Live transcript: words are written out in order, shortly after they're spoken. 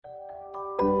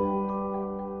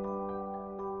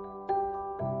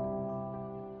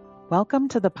Welcome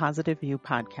to the Positive View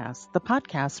Podcast, the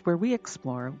podcast where we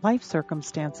explore life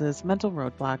circumstances, mental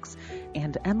roadblocks,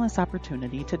 and endless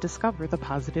opportunity to discover the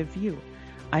positive view.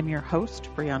 I'm your host,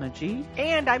 Brianna G.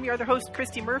 And I'm your other host,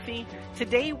 Christy Murphy.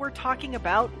 Today we're talking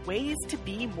about ways to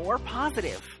be more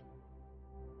positive.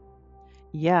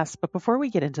 Yes, but before we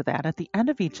get into that, at the end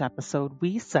of each episode,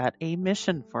 we set a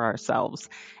mission for ourselves.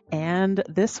 And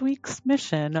this week's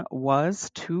mission was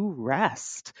to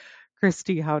rest.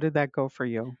 Christy, how did that go for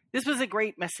you? This was a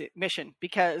great mission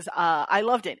because I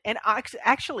loved it. And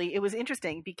actually, it was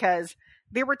interesting because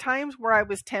there were times where I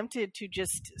was tempted to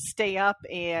just stay up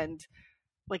and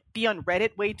be on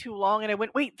Reddit way too long. And I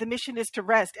went, wait, the mission is to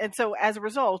rest. And so as a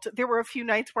result, there were a few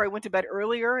nights where I went to bed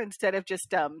earlier instead of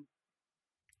just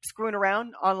screwing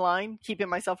around online, keeping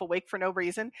myself awake for no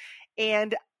reason.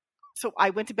 And so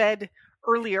I went to bed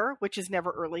earlier, which is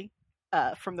never early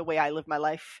from the way I live my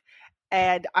life.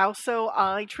 And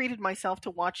I treated myself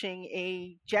to watching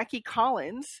a Jackie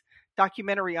Collins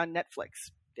documentary on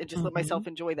Netflix and just let myself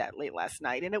enjoy that late last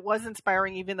night. And it was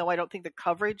inspiring, even though I don't think the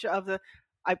coverage of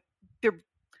I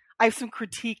have some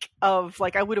critique of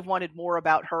I would have wanted more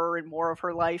about her and more of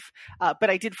her life. But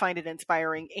I did find it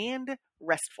inspiring and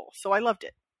restful. So I loved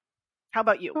it. How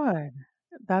about you? Good.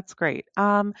 That's great.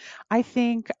 I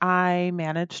think I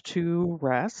managed to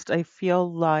rest. I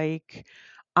feel like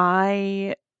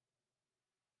I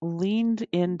leaned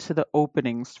into the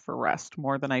openings for rest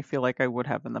more than I feel like I would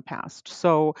have in the past.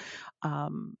 So,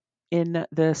 in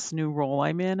this new role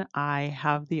I'm in, I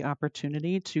have the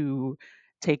opportunity to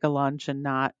take a lunch and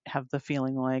not have the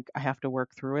feeling like I have to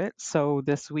work through it. So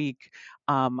this week,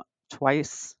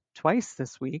 twice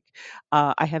this week,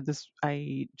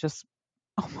 I just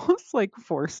almost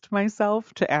forced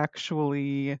myself to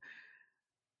actually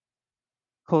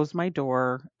close my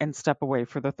door and step away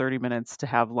for the 30 minutes to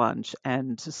have lunch.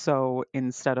 And so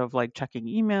instead of checking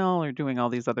email or doing all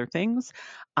these other things,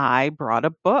 I brought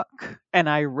a book and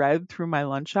I read through my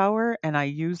lunch hour, and I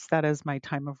used that as my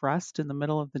time of rest in the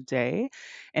middle of the day.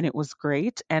 And it was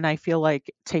great. And I feel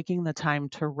like taking the time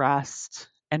to rest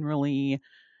and really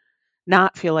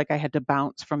not feel like I had to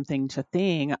bounce from thing to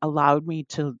thing allowed me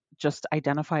to just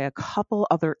identify a couple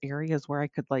other areas where I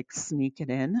could sneak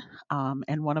it in.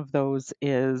 And one of those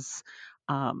is,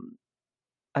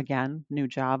 again, new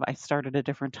job. I started a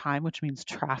different time, which means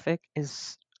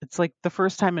it's the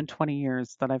first time in 20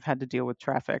 years that I've had to deal with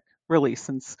traffic, really,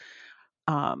 since,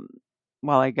 well,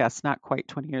 I guess not quite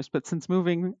 20 years, but since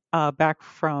moving back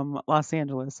from Los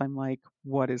Angeles, I'm like,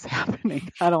 what is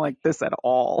happening? I don't like this at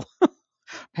all.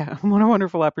 What a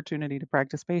wonderful opportunity to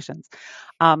practice patience.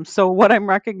 So what I'm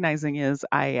recognizing is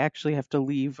I actually have to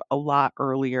leave a lot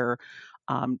earlier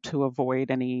to avoid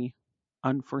any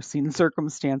unforeseen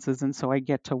circumstances. And so I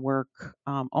get to work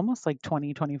almost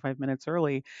 20-25 minutes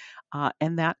early.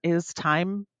 And that is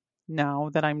time now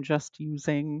that I'm just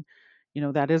using,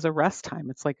 that is a rest time.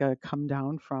 It's like a come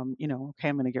down from, okay,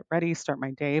 I'm going to get ready, start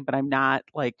my day, but I'm not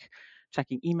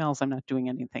checking emails. I'm not doing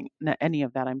any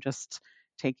of that. I'm just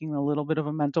taking a little bit of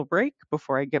a mental break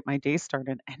before I get my day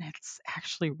started. And it's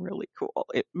actually really cool.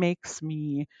 It makes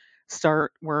me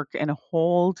start work in a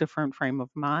whole different frame of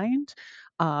mind.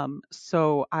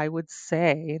 So I would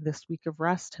say this week of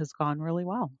rest has gone really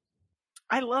well.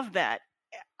 I love that.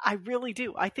 I really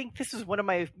do. I think this is one of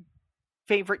my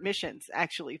favorite missions,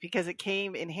 actually, because it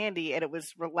came in handy and it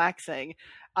was relaxing.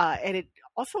 And it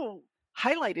also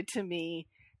highlighted to me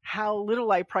how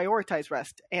little I prioritize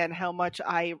rest and how much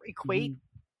I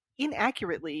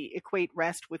inaccurately equate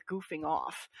rest with goofing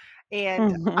off.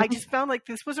 And I just found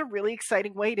this was a really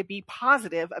exciting way to be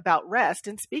positive about rest.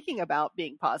 And speaking about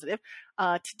being positive,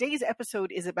 today's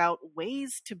episode is about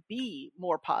ways to be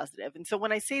more positive. And so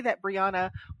when I say that,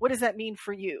 Brianna, what does that mean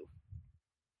for you?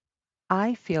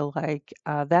 I feel like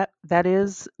that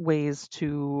is ways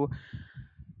to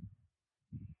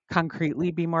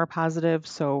concretely be more positive.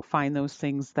 So find those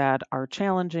things that are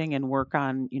challenging and work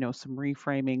on, some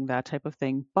reframing, that type of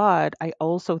thing. But I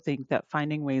also think that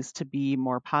finding ways to be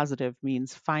more positive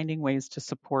means finding ways to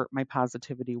support my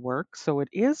positivity work. So it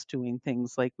is doing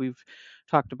things like we've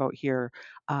talked about here,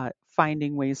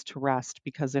 finding ways to rest,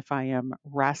 because if I am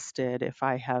rested, if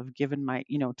I have given my,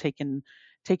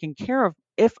 taken care of,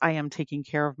 if I am taking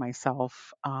care of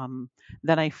myself,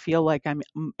 then I feel like I'm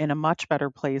in a much better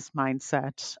place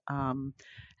mindset,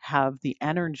 have the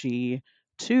energy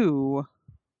to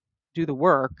do the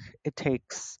work it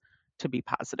takes to be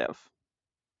positive.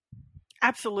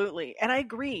 Absolutely. And I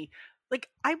agree.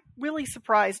 I'm really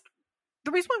surprised.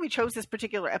 The reason why we chose this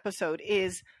particular episode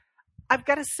is I've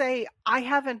got to say, I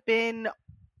haven't been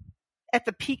at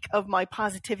the peak of my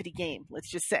positivity game, let's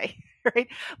just say. right?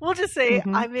 We'll just say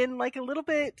Mhm. I'm in like a little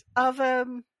bit of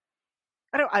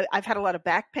I don't. I've had a lot of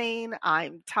back pain.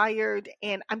 I'm tired,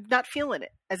 and I'm not feeling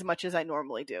it as much as I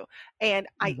normally do. And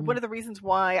one Mhm. of the reasons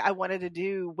why I wanted to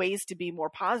do ways to be more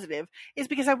positive is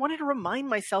because I wanted to remind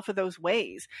myself of those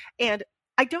ways. And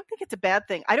I don't think it's a bad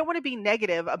thing. I don't want to be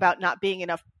negative about not being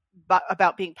enough,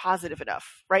 about being positive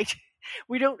enough, right?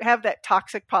 We don't have that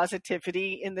toxic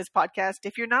positivity in this podcast.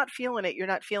 If you're not feeling it, you're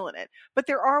not feeling it. But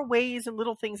there are ways and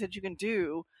little things that you can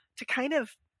do to kind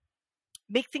of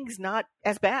make things not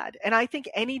as bad. And I think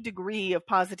any degree of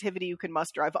positivity you can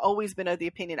muster, I've always been of the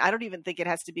opinion, I don't even think it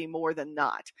has to be more than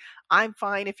not. I'm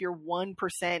fine if you're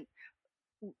 1%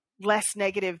 less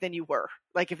negative than you were.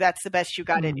 Like if that's the best you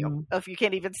got in you, Mhm. if you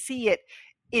can't even see it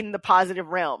in the positive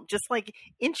realm, just like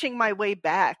inching my way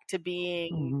back to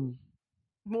being Mhm.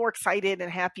 more excited and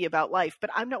happy about life.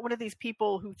 But I'm not one of these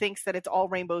people who thinks that it's all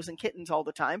rainbows and kittens all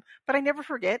the time. But I never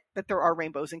forget that there are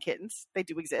rainbows and kittens. They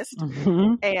do exist.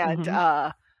 Mhm. And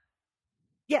Mhm.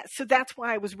 yeah, so that's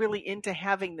why I was really into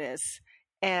having this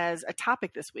as a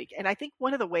topic this week. And I think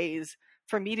one of the ways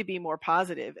for me to be more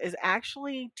positive is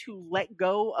actually to let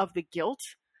go of the guilt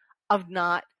of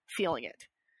not feeling it.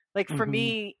 Like for Mhm.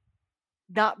 me,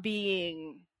 not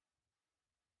being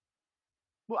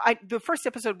the first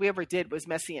episode we ever did was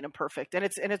messy and imperfect, and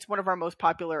it's one of our most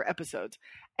popular episodes.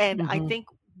 And I Mhm. think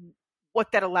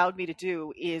what that allowed me to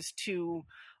do is to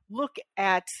look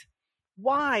at,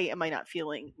 why am I not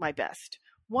feeling my best?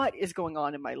 What is going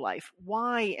on in my life?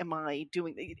 Why am I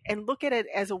doing it? And look at it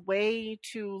as a way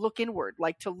to look inward,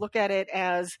 like to look at it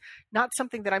as not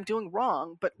something that I'm doing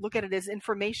wrong, but look at it as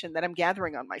information that I'm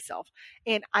gathering on myself.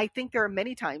 And I think there are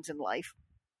many times in life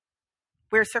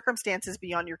where circumstances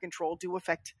beyond your control do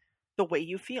affect the way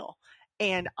you feel.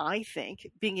 And I think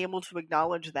being able to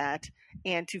acknowledge that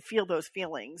and to feel those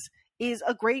feelings is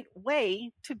a great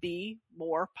way to be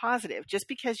more positive. Just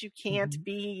because you can't Mhm.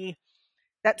 be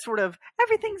that sort of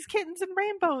everything's kittens and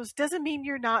rainbows doesn't mean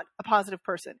you're not a positive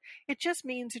person. It just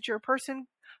means that you're a person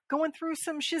going through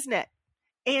some shiznet,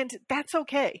 and that's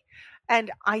okay.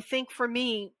 And I think for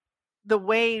me, the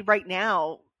way right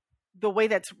now, the way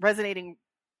that's resonating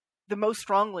the most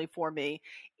strongly for me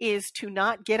is to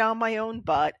not get on my own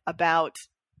butt about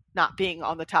not being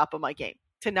on the top of my game,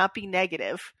 to not be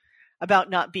negative about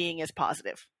not being as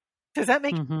positive. Does that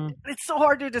make Mhm. it's so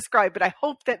hard to describe, but I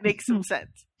hope that makes some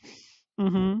sense.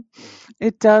 Mhm.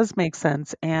 It does make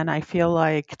sense. And I feel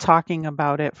like talking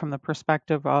about it from the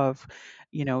perspective of,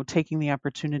 taking the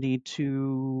opportunity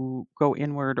to go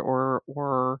inward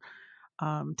or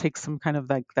take some kind of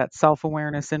like that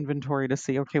self-awareness inventory to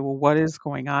see, okay, well, what is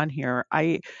going on here?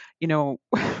 You know,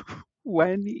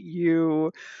 when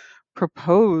you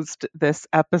proposed this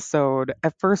episode,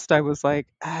 at first I was like,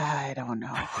 I don't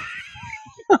know.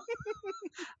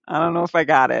 I don't know if I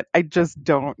got it. I just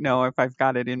don't know if I've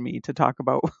got it in me to talk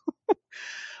about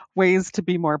ways to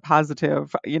be more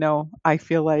positive. I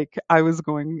feel like I was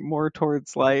going more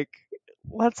towards like,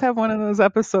 let's have one of those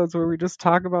episodes where we just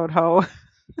talk about how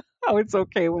how it's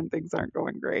okay when things aren't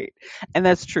going great. And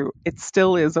that's true. It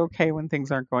still is okay when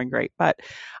things aren't going great, but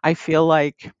I feel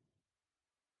like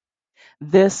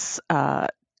this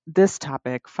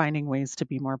topic, finding ways to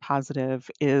be more positive,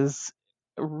 is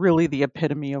really the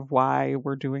epitome of why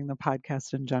we're doing the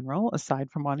podcast in general,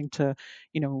 aside from wanting to,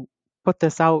 you know, put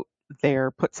this out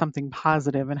there, put something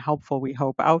positive and helpful, we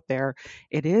hope, out there.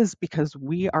 It is because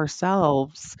we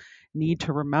ourselves need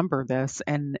to remember this.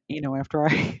 And, after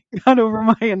I got over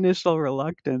my initial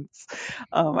reluctance,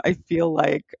 I feel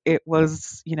like it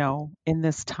was, in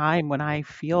this time when I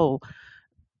feel,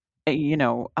 you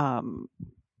know,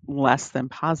 less than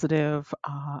positive.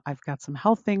 I've got some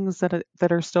health things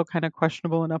that are still kind of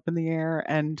questionable and up in the air,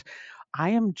 and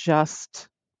I am just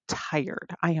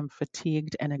tired. I am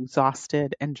fatigued and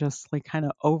exhausted, and just like kind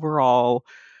of overall,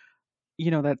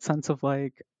 that sense of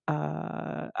like,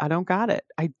 I don't got it.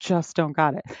 I just don't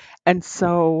got it. And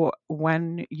so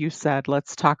when you said,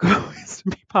 let's talk about ways to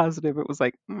be positive, it was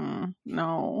like,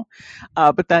 no.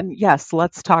 But then, yes,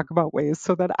 let's talk about ways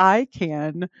so that I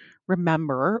can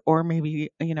remember or maybe,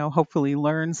 hopefully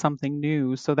learn something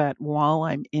new so that while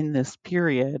I'm in this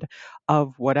period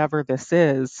of whatever this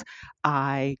is,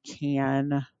 I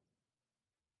can,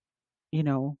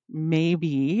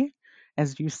 maybe,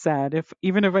 as you said, if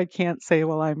even if I can't say,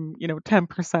 well, I'm,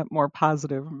 10% more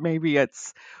positive, maybe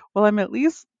it's, well, I'm at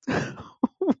least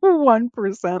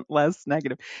 1% less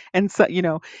negative. And so,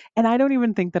 and I don't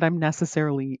even think that I'm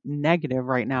necessarily negative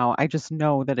right now. I just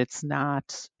know that it's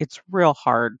real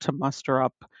hard to muster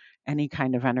up any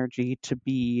kind of energy to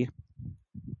be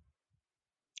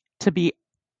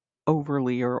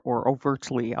overly or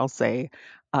overtly, I'll say,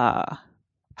 uh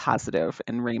positive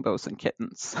and rainbows and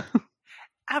kittens.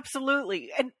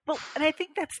 Absolutely. And well, and I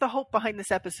think that's the hope behind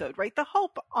this episode, right? The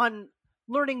hope on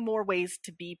learning more ways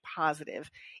to be positive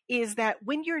is that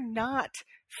when you're not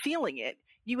feeling it,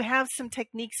 you have some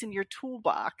techniques in your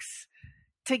toolbox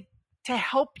to to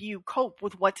help you cope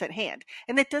with what's at hand.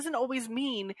 And that doesn't always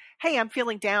mean, hey, I'm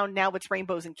feeling down, now it's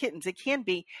rainbows and kittens. It can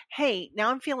be, hey, now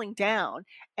I'm feeling down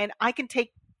and I can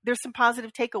take there's some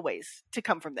positive takeaways to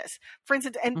come from this. For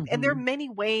instance, and there are Hmm. many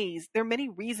ways, there are many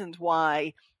reasons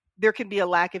why there can be a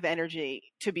lack of energy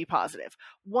to be positive.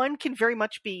 One can very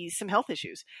much be some health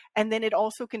issues. And then it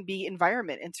also can be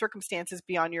environment and circumstances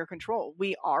beyond your control.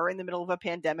 We are in the middle of a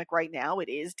pandemic right now. It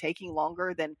is taking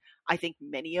longer than I think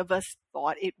many of us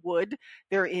thought it would.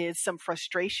 There is some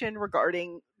frustration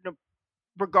regarding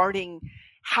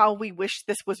how we wish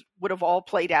this would have all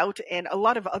played out and a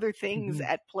lot of other things Hmm.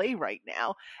 at play right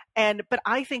now. And but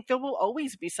I think there will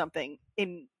always be something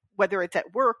in whether it's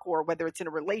at work or whether it's in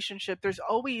a relationship, there's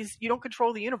always you don't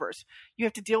control the universe. You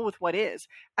have to deal with what is.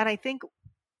 And I think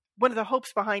one of the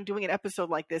hopes behind doing an episode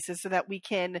like this is so that we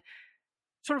can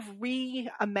sort of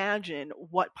reimagine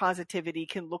what positivity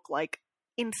can look like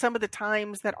in some of the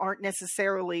times that aren't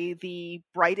necessarily the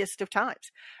brightest of times.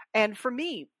 And for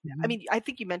me, I Hmm. mean, I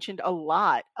think you mentioned a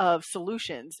lot of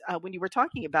solutions when you were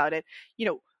talking about it. You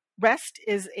know, rest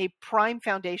is a prime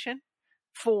foundation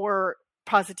for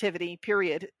positivity,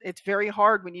 period. It's very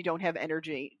hard when you don't have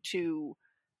energy to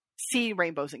see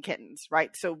rainbows and kittens, right?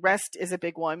 So rest is a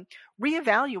big one.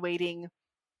 Reevaluating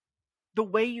the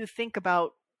way you think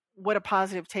about what a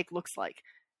positive take looks like.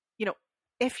 You know,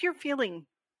 if you're feeling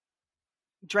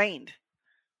drained,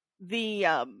 the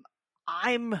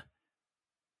I'm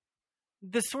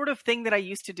the sort of thing that I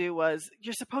used to do was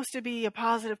you're supposed to be a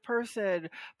positive person,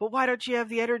 but why don't you have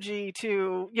the energy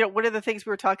to, one of the things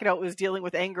we were talking about was dealing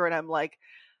with anger. And I'm like,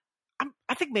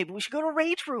 I think maybe we should go to a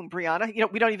rage room,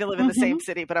 Brianna. We don't even live in the same Hmm.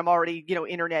 city, but I'm already,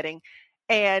 interneting.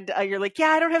 And you're like, yeah,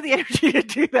 I don't have the energy to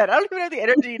do that. I don't even have the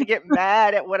energy to get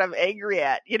mad at what I'm angry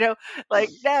at,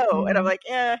 like, no. And I'm Hmm. like,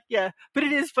 yeah. But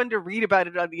it is fun to read about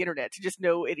it on the internet, to just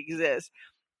know it exists.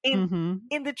 And,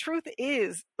 Hmm. and the truth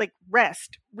is, like,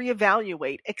 rest,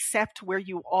 reevaluate, accept where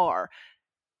you are,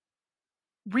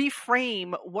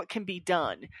 reframe what can be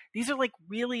done. These are like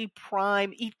really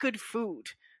prime, eat good food,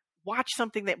 watch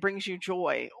something that brings you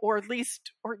joy, or at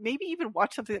least, or maybe even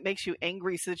watch something that makes you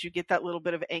angry so that you get that little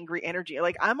bit of angry energy.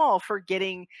 Like, I'm all for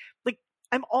getting, like,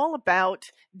 I'm all about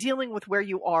dealing with where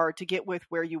you are to get with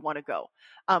where you want to go.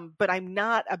 But I'm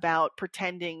not about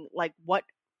pretending like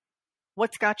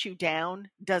what's got you down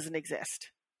doesn't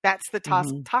exist. That's the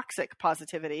Hmm. toxic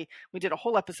positivity. We did a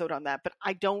whole episode on that, but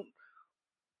I don't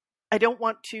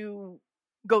want to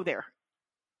go there.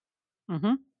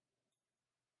 Hmm.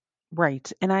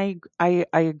 Right. And I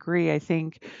agree. I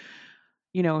think,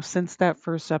 since that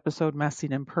first episode, Messy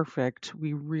and Imperfect,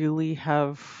 we really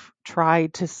have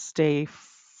tried to stay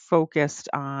focused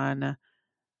on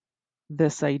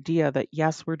this idea that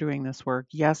yes, we're doing this work.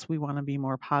 Yes, we want to be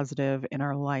more positive in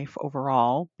our life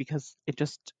overall because it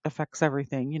just affects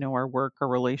everything, our work, our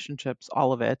relationships,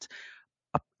 all of it,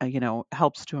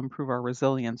 helps to improve our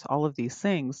resilience, all of these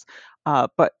things.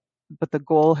 But the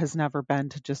goal has never been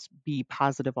to just be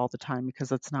positive all the time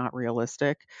because it's not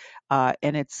realistic.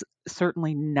 And it's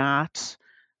certainly not,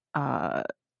 uh,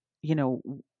 you know,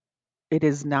 it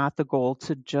is not the goal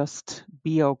to just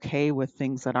be okay with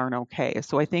things that aren't okay.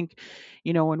 So I think,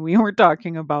 when we were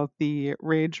talking about the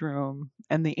rage room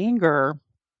and the anger,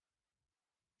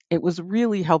 it was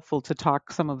really helpful to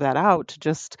talk some of that out to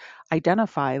just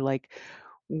identify like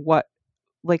what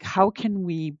like how can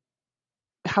we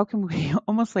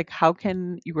almost like how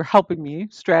can you were helping me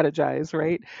strategize,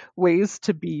 right? Ways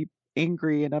to be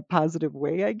angry in a positive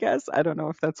way, I guess. I don't know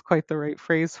if that's quite the right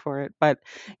phrase for it, but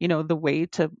the way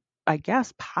to, I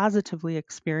guess, positively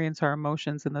experience our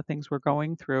emotions and the things we're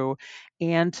going through,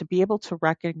 and to be able to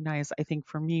recognize, I think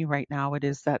for me right now, it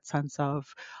is that sense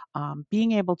of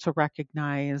being able to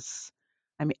recognize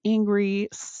I'm angry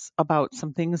about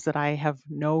some things that I have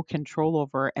no control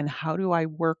over, and how do I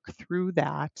work through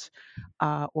that,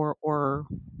 or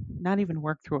not even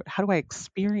work through it? How do I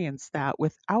experience that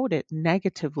without it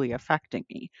negatively affecting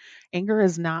me? Anger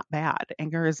is not bad.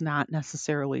 Anger is not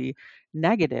necessarily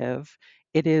negative.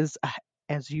 It is,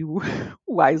 as you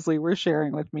wisely were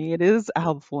sharing with me, it is a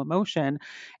helpful emotion.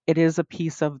 It is a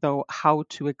piece of, though, how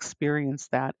to experience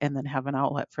that and then have an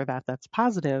outlet for that that's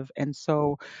positive. And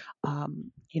so,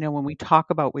 when we talk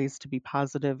about ways to be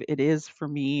positive, it is for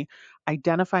me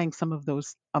identifying some of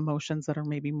those emotions that are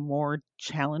maybe more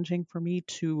challenging for me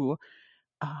to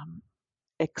um,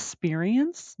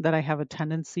 experience that I have a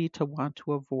tendency to want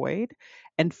to avoid,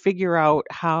 and figure out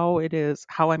how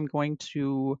I'm going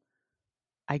to,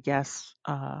 I guess,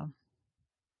 how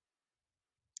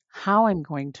I'm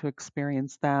going to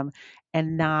experience them,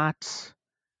 and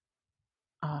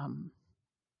um,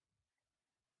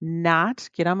 not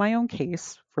get on my own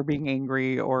case for being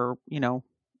angry, or,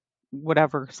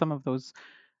 whatever some of those.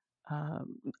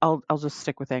 I'll just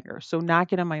stick with anger. So not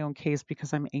get on my own case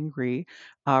because I'm angry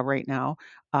right now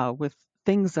with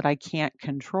things that I can't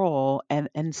control,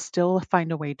 and still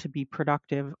find a way to be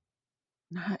productive.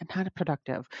 Not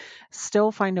productive.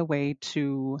 Still find a way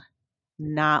to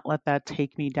not let that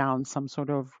take me down some sort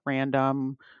of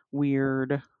random,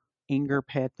 weird anger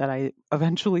pit that I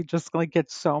eventually just like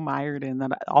get so mired in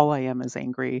that all I am is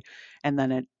angry, and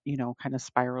then it, kind of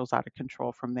spirals out of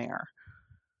control from there.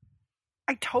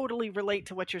 I totally relate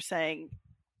to what you're saying.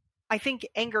 I think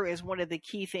anger is one of the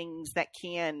key things that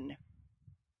can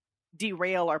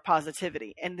derail our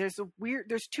positivity. And there's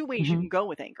two ways you Hmm. can go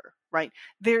with anger, right?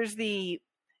 There's the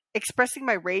expressing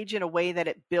my rage in a way that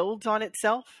it builds on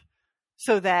itself,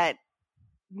 so that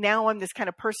now I'm this kind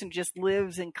of person who just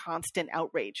lives in constant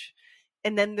outrage.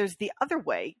 And then there's the other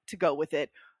way to go with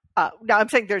it. Now I'm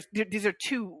saying these are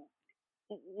two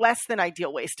less than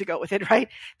ideal ways to go with it, right?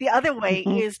 The other way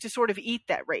Hmm. is to sort of eat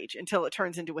that rage until it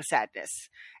turns into a sadness.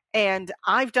 And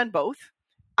I've done both.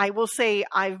 I will say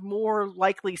I've more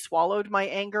likely swallowed my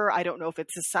anger. I don't know if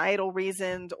it's societal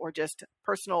reasons or just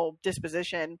personal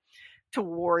disposition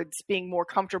towards being more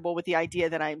comfortable with the idea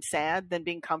that I'm sad than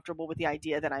being comfortable with the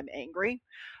idea that I'm angry.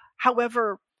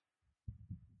 However,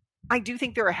 I do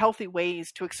think there are healthy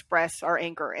ways to express our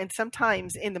anger. And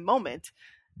sometimes in the moment,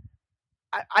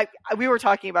 we were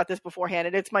talking about this beforehand,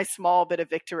 and it's my small bit of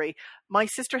victory. My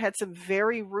sister had some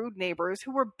very rude neighbors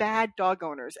who were bad dog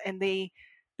owners, and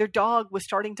their dog was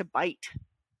starting to bite.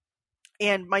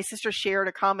 And my sister shared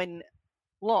a common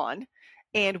lawn,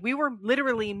 and we were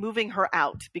literally moving her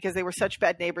out because they were such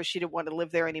bad neighbors. She didn't want to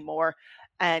live there anymore,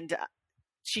 and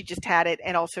she just had it,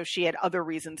 and also she had other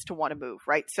reasons to want to move,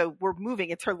 right? So we're moving.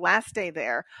 It's her last day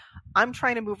there. I'm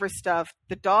trying to move her stuff.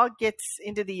 The dog gets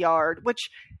into the yard, which,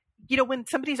 when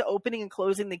somebody's opening and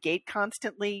closing the gate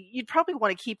constantly, you'd probably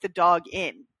want to keep the dog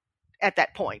in at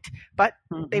that point, but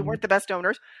they Hmm. weren't the best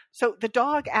owners. So the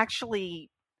dog actually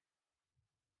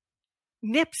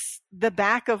nips the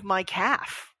back of my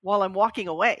calf while I'm walking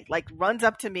away, like runs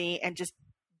up to me and just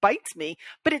bites me.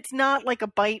 But it's not like a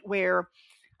bite where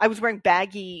I was wearing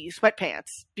baggy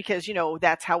sweatpants because,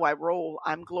 that's how I roll.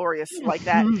 I'm glorious like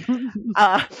that.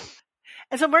 Uh,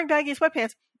 and so I'm wearing baggy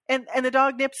sweatpants, and the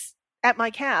dog nips at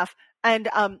my calf, and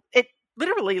it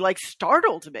literally like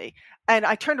startled me. And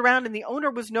I turned around, and the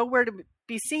owner was nowhere to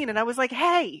be seen. And I was like,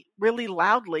 "Hey," really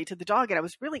loudly to the dog, and I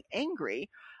was really angry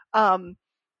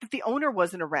that the owner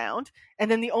wasn't around. And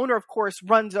then the owner, of course,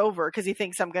 runs over because he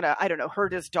thinks I'm gonna, I don't know,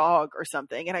 hurt his dog or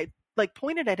something. And I like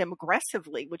pointed at him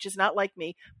aggressively, which is not like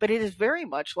me, but it is very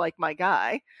much like my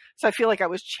guy. So I feel like I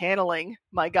was channeling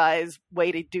my guy's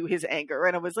way to do his anger.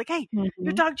 And I was like, "Hey,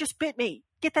 your Hmm. dog just bit me.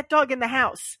 Get that dog in the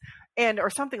house."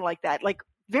 Or something like that, like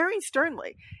very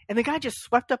sternly. And the guy just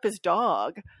swept up his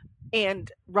dog and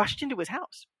rushed into his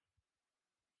house.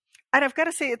 And I've got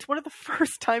to say, it's one of the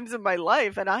first times in my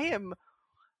life, and I am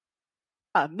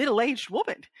a middle-aged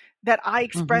woman, that I Hmm.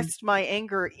 expressed my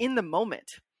anger in the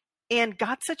moment and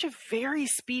got such a very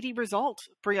speedy result,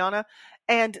 Brianna.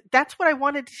 And that's what I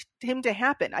wanted him to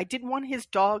happen. I didn't want his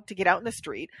dog to get out in the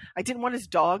street. I didn't want his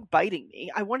dog biting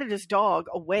me. I wanted his dog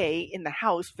away in the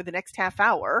house for the next half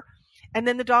hour. And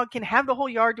then the dog can have the whole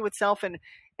yard to itself and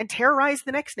terrorize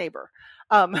the next neighbor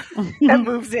that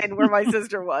moves in where my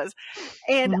sister was.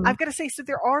 And Hmm. I've got to say, so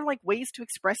there are like ways to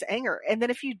express anger. And then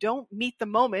if you don't meet the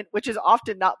moment, which is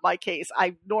often not my case,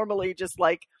 I normally just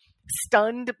like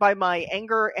stunned by my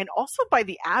anger and also by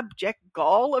the abject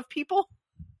gall of people.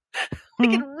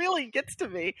 Like it really gets to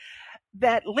me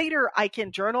that later I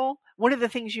can journal. One of the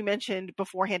things you mentioned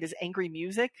beforehand is angry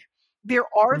music. There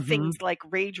are Hmm. things like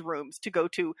rage rooms to go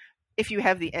to if you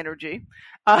have the energy.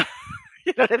 Uh,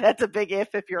 that's a big if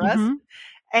you're us. Hmm.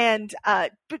 And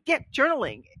but yeah,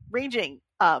 journaling, raging,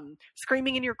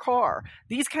 screaming in your car,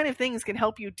 these kind of things can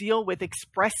help you deal with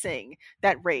expressing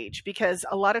that rage, because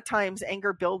a lot of times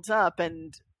anger builds up.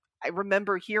 And I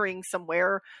remember hearing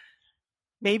somewhere,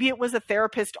 maybe it was a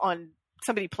therapist on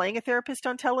somebody playing a therapist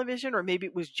on television, or maybe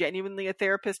it was genuinely a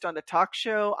therapist on a talk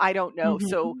show, I don't know.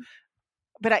 So Hmm.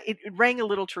 but it rang a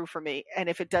little true for me. And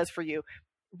if it does for you,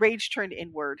 rage turned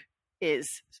inward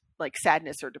is like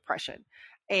sadness or depression.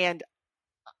 And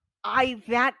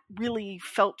that really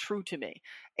felt true to me.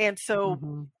 And so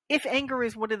Hmm. if anger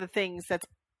is one of the things that's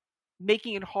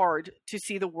making it hard to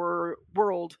see the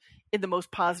world in the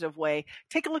most positive way.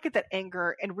 Take a look at that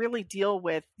anger and really deal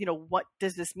with, what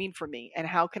does this mean for me? And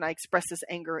how can I express this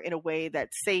anger in a way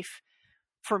that's safe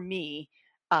for me,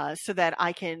 so that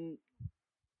I can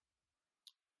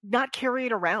not carry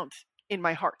it around in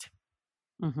my heart?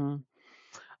 Hmm.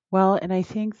 Well, and I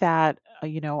think that,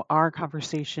 our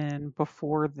conversation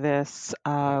before this,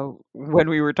 when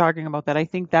we were talking about that, I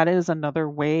think that is another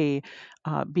way,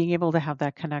 being able to have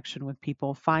that connection with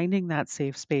people, finding that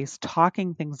safe space,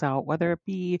 talking things out, whether it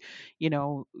be,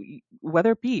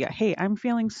 hey, I'm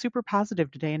feeling super positive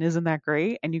today, and isn't that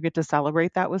great? And you get to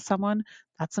celebrate that with someone.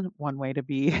 That's one way to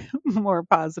be more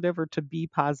positive or to be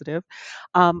positive.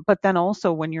 But then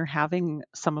also when you're having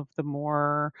some of the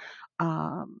more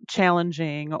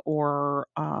challenging or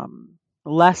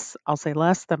I'll say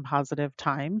less than positive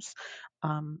times,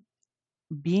 um,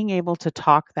 being able to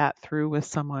talk that through with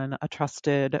someone, a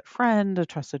trusted friend, a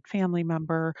trusted family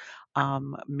member,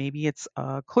 maybe it's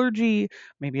a clergy,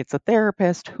 maybe it's a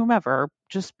therapist, whomever,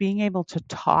 just being able to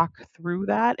talk through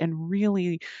that and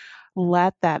really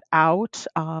let that out,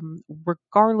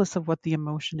 regardless of what the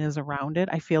emotion is around it.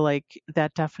 I feel like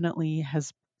that definitely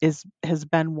has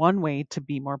been one way to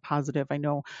be more positive. I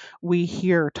know we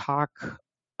here talk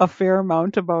a fair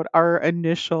amount about our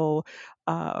initial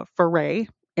foray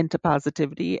into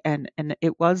positivity, and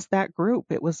it was that group.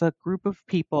 It was a group of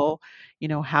people,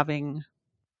 having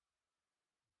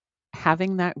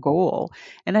that goal.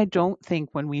 And I don't think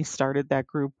when we started that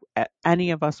group, any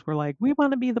of us were like, we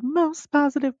want to be the most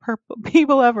positive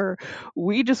people ever.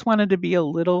 We just wanted to be a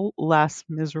little less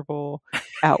miserable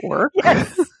at work.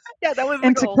 Yes. Yeah, that was the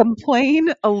And to goal.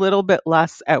 complain a little bit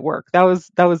less at work. That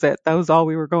was it. That was all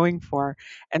we were going for.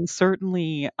 And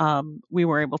certainly, we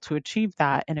were able to achieve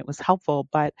that, and it was helpful.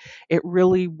 But it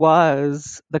really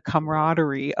was the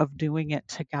camaraderie of doing it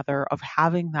together, of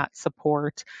having that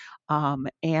support.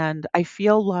 And I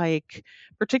feel like,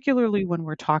 particularly when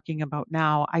we're talking about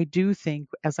now, I do think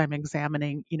as I'm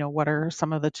examining, what are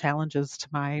some of the challenges to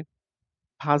my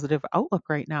positive outlook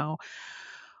right now,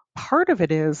 part of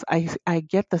it is I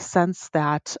get the sense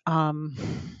that, and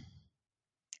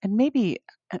maybe,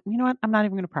 you know what, I'm not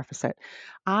even going to preface it.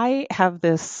 I had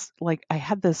this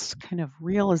kind of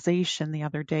realization the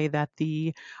other day that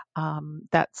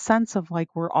that sense of like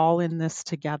we're all in this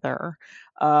together,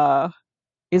 uh,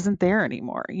 isn't there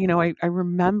anymore. I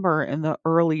remember in the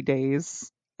early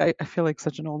days. I feel like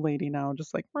such an old lady now,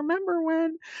 just like remember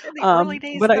when, In the early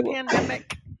days but of I the will.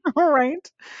 pandemic. All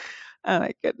right. Oh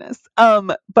my goodness.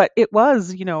 But it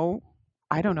was,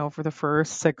 I don't know, for the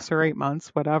first 6 or 8 months,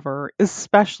 whatever,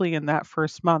 especially in that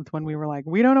first month when we were like,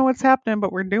 we don't know what's happening,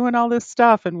 but we're doing all this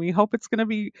stuff and we hope it's going to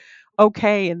be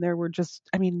okay. And there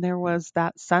was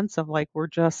that sense of like, we're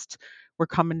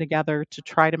coming together to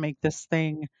try to make this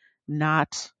thing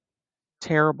not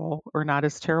terrible or not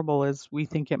as terrible as we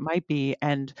think it might be.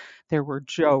 And there were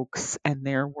jokes and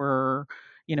there were,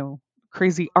 you know,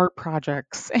 crazy art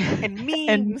projects And and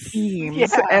memes. memes Yeah.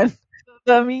 and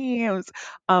the memes,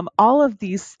 all of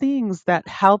these things that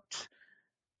helped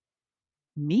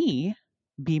me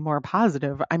be more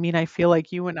positive. I mean, I feel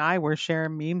like you and I were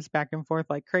sharing memes back and forth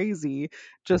like crazy,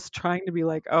 just trying to be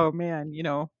like, oh man,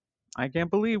 I can't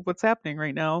believe what's happening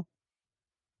right now.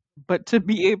 But to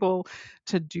be able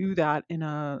to do that in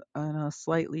a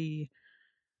slightly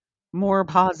more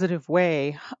positive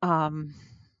way,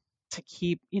 to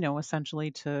keep,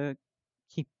 essentially to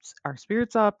keep our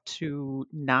spirits up, to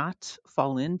not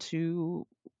fall into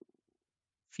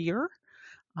fear,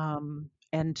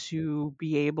 and to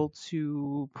be able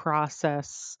to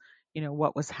process,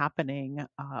 what was happening,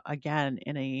 again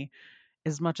in a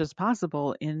as much as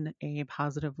possible in a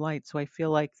positive light. So I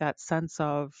feel like that sense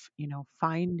of,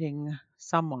 finding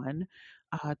someone,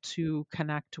 to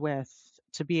connect with,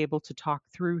 to be able to talk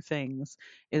through things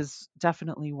is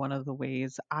definitely one of the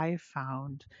ways I've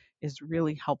found is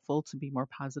really helpful to be more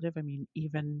positive. I mean,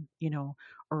 even,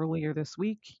 earlier this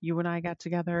week, you and I got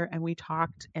together and we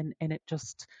talked, and it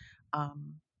just,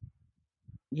 um,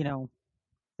 you know,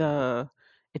 the,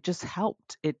 it just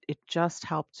helped. It just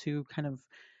helped to kind of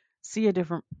see a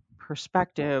different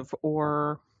perspective,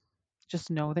 or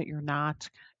just know that you're not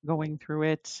going through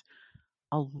it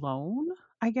alone,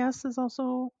 I guess, is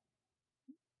also,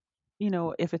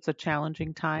 if it's a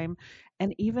challenging time.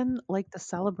 And even like the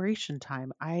celebration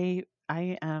time, I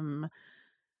am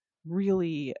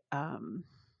really,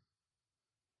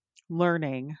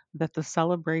 learning that the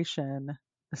celebratory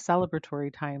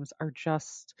times are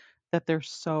just that they're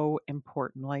so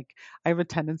important. Like, I have a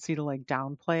tendency to like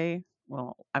downplay.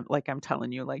 Well, I'm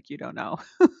telling you, like, you don't know.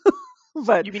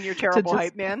 But You mean your to terrible just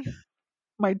hype man?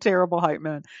 my terrible hype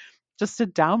man, just to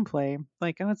downplay,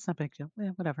 like, oh, it's not a big deal.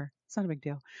 Yeah, whatever. It's not a big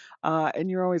deal.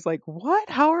 And you're always like, what?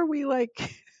 How are we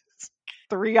like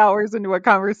 3 hours into a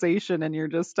conversation and you're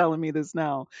just telling me this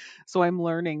now? So I'm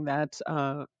learning that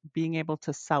being able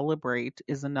to celebrate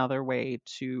is another way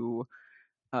to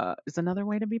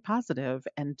be positive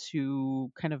and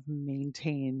to kind of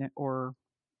maintain or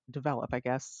develop, I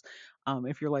guess,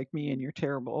 if you're like me and you're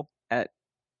terrible at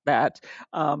that,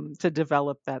 to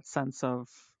develop that sense of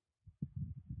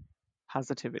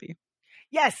positivity.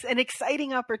 Yes, an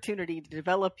exciting opportunity to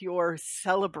develop your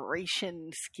celebration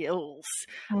skills.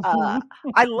 Uh, Mhm.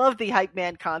 I love the hype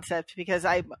man concept because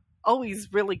I'm always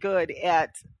really good at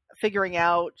figuring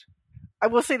out. I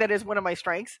will say that is one of my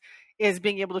strengths is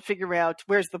being able to figure out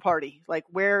where's the party, like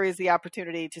where is the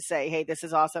opportunity to say, "Hey, this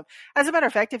is awesome." As a matter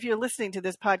of fact, if you're listening to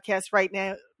this podcast right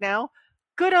now,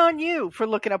 good on you for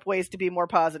looking up ways to be more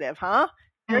positive, huh?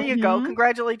 There you go. Mhm.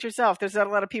 Congratulate yourself. There's not a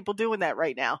lot of people doing that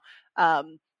right now.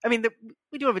 I mean,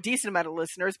 we do have a decent amount of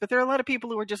listeners, but there are a lot of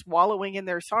people who are just wallowing in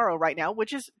their sorrow right now,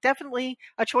 which is definitely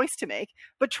a choice to make.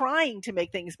 But trying to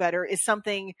make things better is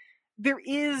something. There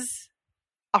is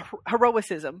a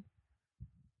heroicism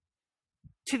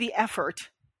to the effort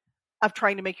of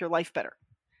trying to make your life better.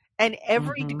 And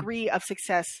every Mhm. degree of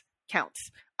success counts.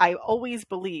 I always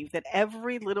believe that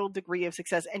every little degree of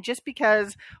success, and just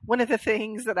because one of the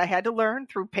things that I had to learn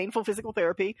through painful physical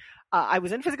therapy, I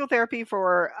was in physical therapy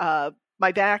for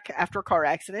my back after a car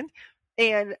accident.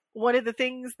 And one of the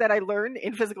things that I learned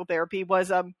in physical therapy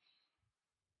was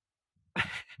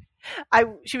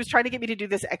she was trying to get me to do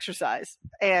this exercise,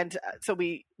 and so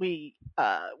we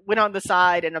went on the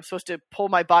side, and I'm supposed to pull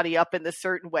my body up in this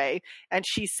certain way, and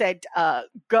she said,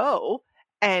 "Go,"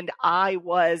 and I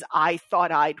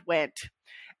thought I'd went,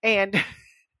 and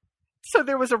so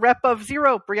there was a rep of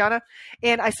 0, Brianna,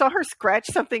 and I saw her scratch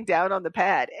something down on the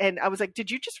pad, and I was like, "Did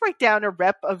you just write down a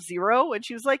rep of 0?" And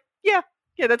she was like, "Yeah,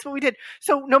 yeah, that's what we did."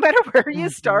 So no matter where you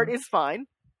start Mhm. is fine.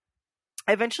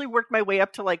 I eventually worked my way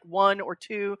up to like 1 or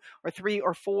 2 or 3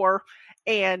 or 4.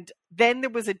 And then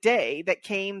there was a day that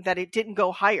came that it didn't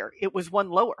go higher. It was one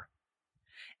lower.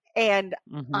 And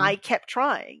I Mhm. kept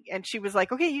trying. And she was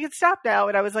like, okay, you can stop now.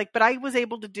 And I was like, but I was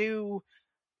able to do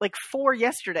like 4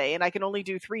 yesterday and I can only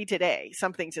do 3 today,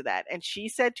 something to that. And she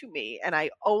said to me, and I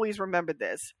always remember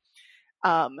this,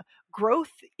 um,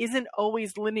 growth isn't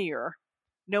always linear,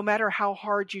 no matter how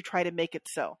hard you try to make it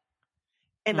so.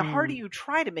 And the harder Mm. you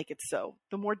try to make it so,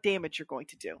 the more damage you're going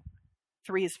to do.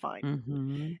 3 is fine.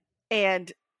 Mhm.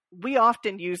 And we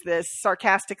often use this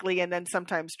sarcastically and then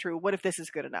sometimes true. What if this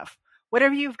is good enough?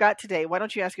 Whatever you've got today, why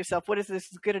don't you ask yourself, what if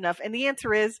this is good enough? And the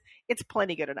answer is, it's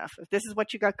plenty good enough. If this is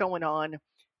what you got going on,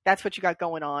 that's what you got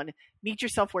going on. Meet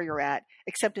yourself where you're at.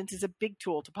 Acceptance is a big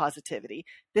tool to positivity.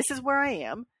 This is where I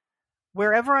am.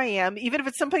 Wherever I am, even if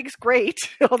it's someplace great,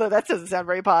 although that doesn't sound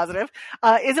very positive,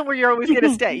 isn't where you're always going to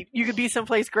stay. You could be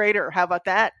someplace greater. How about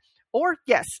that? Or,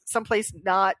 yes, someplace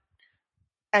not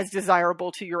as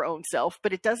desirable to your own self,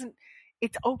 but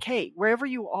it's okay. Wherever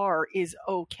you are is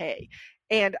okay.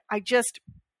 And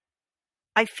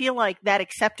I feel like that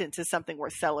acceptance is something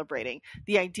worth celebrating.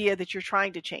 The idea that you're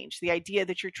trying to change, the idea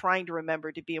that you're trying to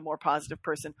remember to be a more positive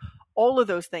person, all of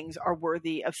those things are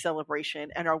worthy of celebration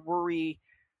and are worthy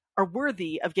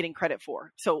of getting credit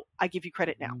for. So I give you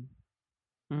credit now.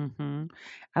 Mhm. Mhm.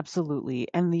 Absolutely.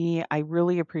 And I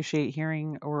really appreciate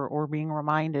hearing or being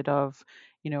reminded of,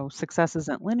 success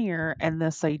isn't linear and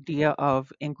this idea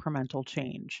of incremental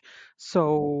change.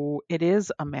 So it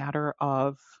is a matter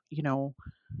of, you know,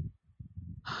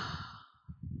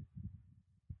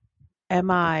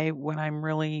 am I, when I'm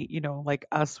really, like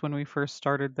us when we first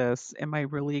started this, am I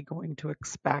really going to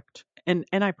expect, and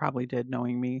I probably did,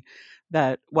 knowing me,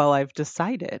 that, well, I've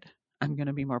decided I'm going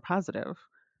to be more positive.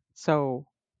 So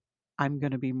I'm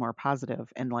going to be more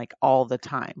positive and like all the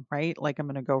time, right? Like I'm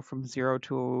going to go from 0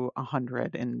 to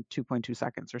 100 in 2.2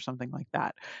 seconds or something like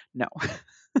that. No.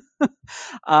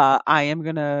 I am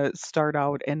going to start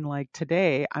out and like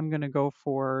today, I'm going to go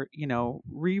for,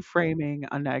 reframing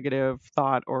a negative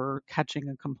thought or catching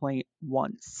a complaint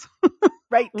once,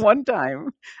 Right. one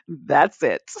time. That's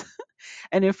it.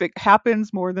 And if it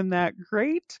happens more than that,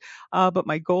 great. But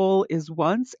my goal is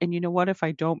once. And you know what? If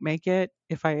I don't make it,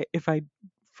 if I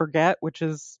forget, which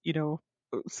is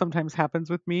sometimes happens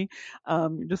with me,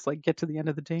 you just like get to the end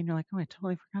of the day and you're like, oh, I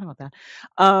totally forgot about that.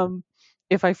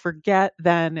 If I forget,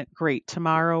 then great.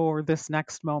 Tomorrow or this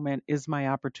next moment is my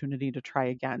opportunity to try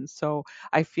again. So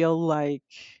I feel like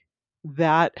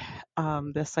that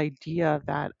this idea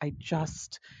that I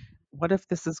just what if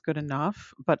this is good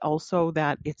enough, but also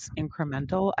that it's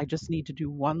incremental. I just need to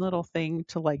do one little thing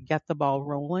to like get the ball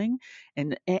rolling,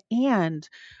 and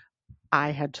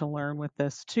I had to learn with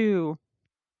this too,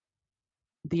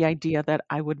 the idea that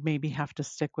I would maybe have to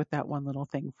stick with that one little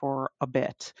thing for a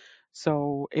bit.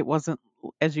 So it wasn't,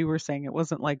 as you were saying, it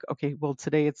wasn't like, okay, well,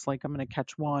 today it's like I'm going to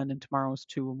catch one and tomorrow's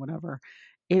two and whatever.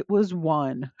 It was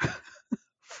one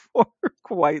for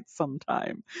quite some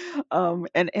time.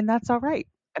 And that's all right.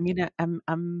 I mean,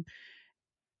 I'm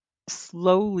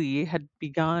slowly had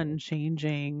begun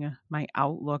changing my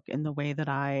outlook in the way that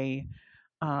I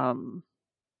um,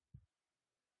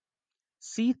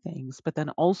 see things, but then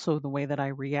also the way that I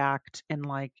react and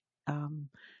um,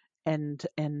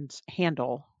 and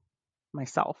handle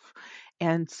myself.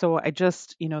 And so I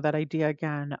just, that idea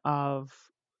again of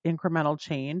incremental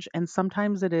change. And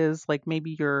sometimes it is like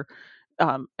maybe you're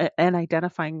and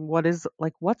identifying what is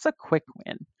like what's a quick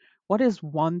win? What is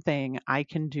one thing I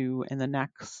can do in the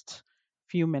next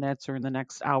few minutes or in the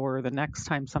next hour, or the next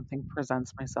time something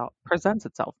presents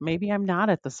itself. Maybe I'm not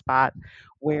at the spot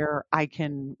where I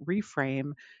can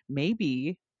reframe.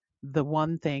 Maybe the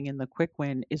one thing in the quick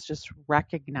win is just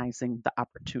recognizing the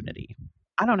opportunity.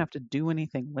 I don't have to do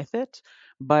anything with it,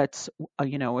 but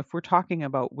if we're talking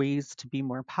about ways to be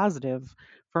more positive,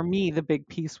 for me, the big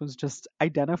piece was just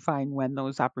identifying when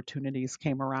those opportunities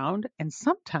came around. And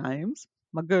sometimes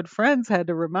my good friends had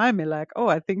to remind me, like, oh,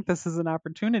 I think this is an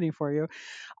opportunity for you.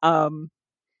 Um,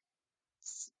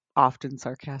 Often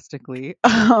sarcastically.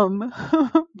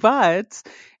 But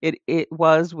it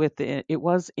was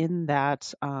in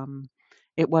that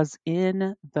it was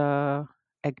in the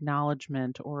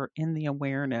acknowledgement or in the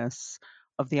awareness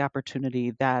of the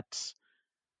opportunity that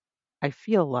I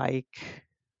feel like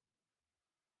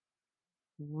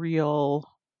real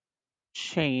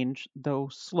change, though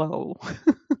slow,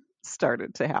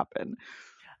 started to happen.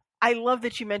 I love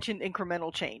that you mentioned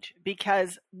incremental change,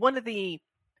 because one of the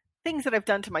things that I've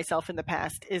done to myself in the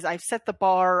past is I've set the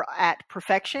bar at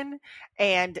perfection,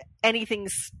 and anything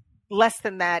less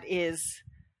than that is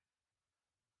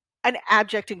an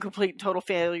abject and complete and total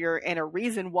failure, and a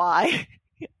reason why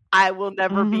I will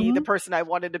never be the Mhm. person I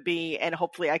wanted to be. And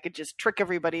hopefully I could just trick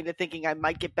everybody into thinking I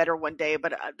might get better one day.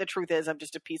 But the truth is I'm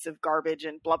just a piece of garbage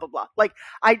and blah, blah, blah. Like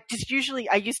I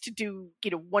used to do,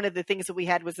 one of the things that we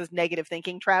had was this negative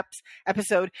thinking traps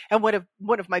episode. And one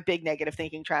of my big negative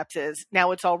thinking traps is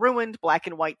now it's all ruined, black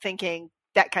and white thinking,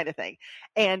 that kind of thing.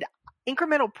 And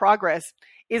incremental progress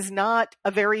is not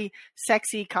a very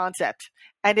sexy concept.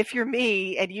 And if you're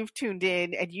me and you've tuned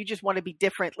in and you just want to be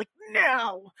different, like,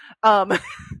 no,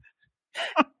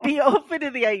 be open to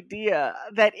the idea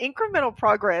that incremental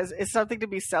progress is something to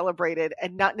be celebrated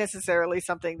and not necessarily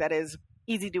something that is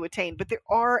easy to attain. But there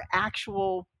are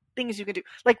actual things you can do.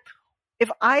 Like,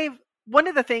 one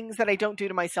of the things that I don't do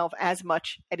to myself as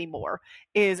much anymore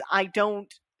is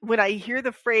when I hear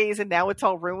the phrase and now it's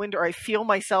all ruined, or I feel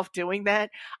myself doing that,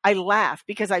 I laugh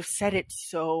because I've said it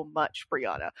so much,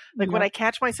 Brianna. Like when Yep. I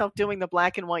catch myself doing the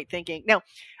black and white thinking. Now,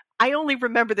 I only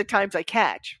remember the times I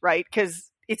catch, right?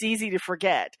 Because it's easy to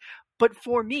forget. But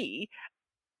for me,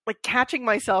 like catching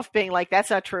myself being like, that's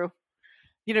not true.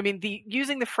 You know what I mean?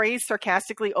 Using the phrase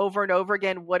sarcastically over and over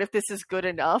again, what if this is good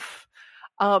enough?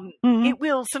 Mhm. It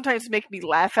will sometimes make me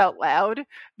laugh out loud,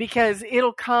 because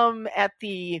it'll come at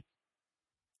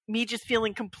me just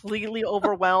feeling completely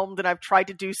overwhelmed, and I've tried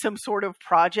to do some sort of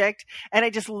project, and I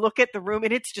just look at the room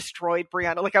and it's destroyed,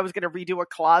 Brianna. Like I was going to redo a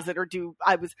closet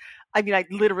I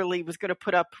literally was going to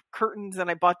put up curtains,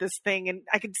 and I bought this thing and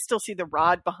I can still see the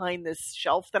rod behind this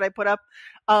shelf that I put up.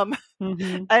 Um,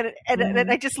 Mhm. and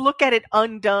Mhm. I just look at it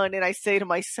undone and I say to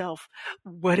myself,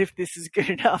 what if this is good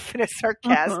enough, in a Uh-huh.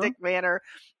 sarcastic manner?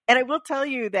 And I will tell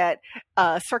you that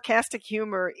sarcastic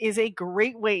humor is a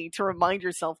great way to remind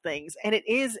yourself things. And it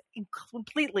is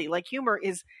completely like humor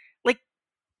is like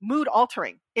mood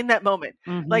altering in that moment.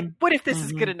 Like, Mhm. what if this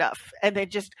is good Mhm. enough? And then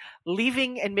just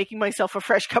leaving and making myself a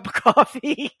fresh cup of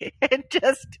coffee and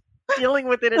just dealing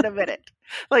with it in a minute.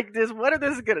 Like, what if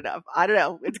this is good enough? I don't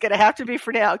know. It's going to have to be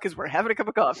for now because we're having a cup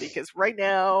of coffee. Because right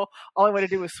now, all I want to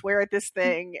do is swear at this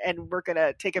thing, and we're going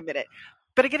to take a minute.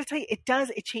 But I got to tell you,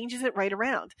 it changes it right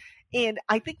around. And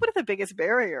I think one of the biggest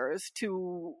barriers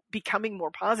to becoming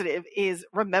more positive is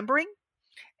remembering,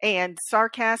 and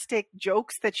sarcastic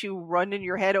jokes that you run in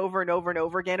your head over and over and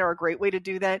over again are a great way to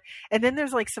do that. And then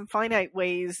there's like some finite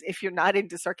ways, if you're not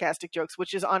into sarcastic jokes,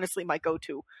 which is honestly my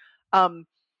go-to. Um,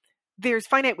 there's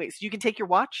finite ways. You can take your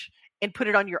watch and put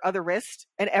it on your other wrist,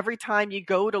 and every time you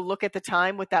go to look at the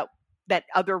time with that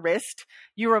other wrist,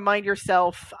 you remind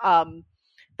yourself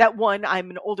that one,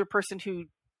 I'm an older person who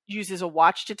uses a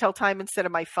watch to tell time instead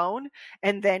of my phone,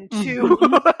 and then two,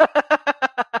 Mhm.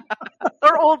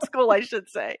 or old school, I should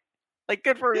say. Like,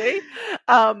 good for me.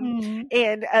 um, Mm.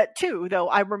 and two, though,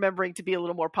 I'm remembering to be a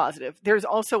little more positive. There's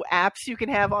also apps you can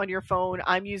have on your phone.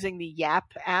 I'm using the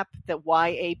Yap app, the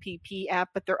YAPP app,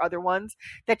 but there are other ones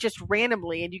that just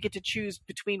randomly, and you get to choose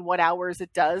between what hours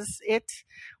it does it,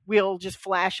 will just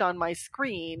flash on my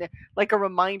screen like a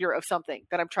reminder of something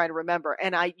that I'm trying to remember.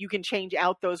 And you can change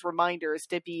out those reminders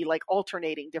to be like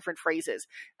alternating different phrases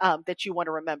that you want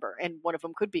to remember. And one of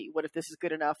them could be, "What if this is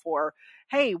good enough?" Or,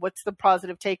 "Hey, what's the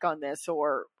positive take on this?"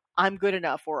 Or, "I'm good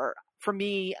enough." Or, for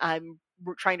me, I'm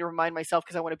trying to remind myself,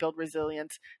 because I want to build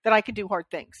resilience, that I can do hard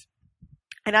things.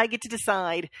 And I get to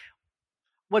decide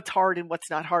what's hard and what's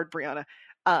not hard, Brianna.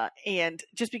 And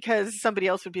just because somebody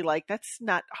else would be like, "That's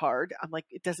not hard," I'm like,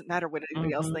 it doesn't matter what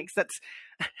anybody else Mhm. thinks. That's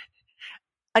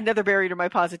another barrier to my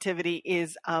positivity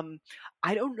is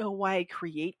I don't know why I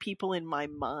create people in my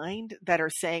mind that are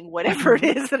saying whatever it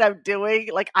Mhm. is that I'm doing.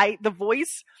 Like, the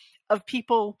voice of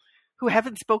people who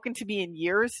haven't spoken to me in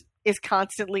years is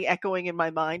constantly echoing in my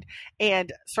mind,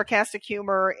 and sarcastic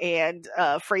humor and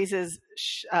phrases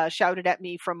shouted at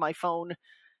me from my phone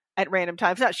at random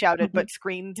times, not shouted, Mhm. but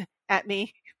screamed at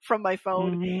me from my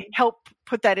phone, Mhm. help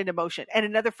put that into motion. And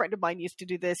another friend of mine used to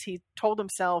do this. He told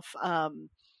himself,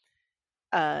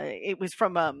 it was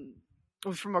from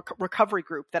a recovery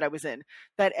group that I was in,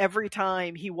 that every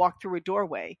time he walked through a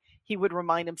doorway, he would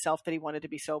remind himself that he wanted to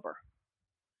be sober.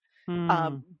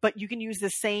 Mm. But you can use the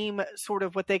same sort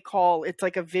of, what they call, it's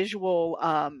like a visual,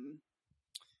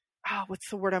 what's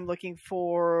the word I'm looking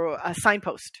for? A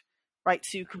signpost, right?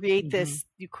 So Mhm.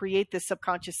 you create this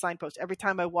subconscious signpost. Every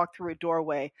time I walk through a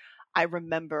doorway, I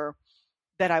remember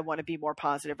that I want to be more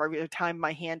positive. Every time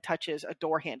my hand touches a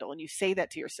door handle, and you say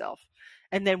that to yourself,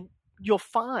 and then you'll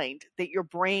find that your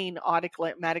brain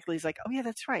automatically is like, "Oh yeah,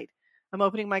 that's right. I'm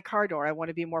opening my car door. I want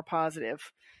to be more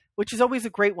positive," which is always a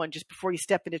great one just before you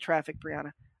step into traffic,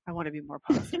 Brianna. "I want to be more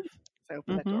positive." So I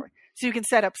open that Mhm. door. So you can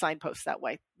set up signposts that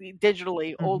way,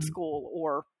 digitally, old Mhm. school,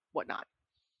 or whatnot.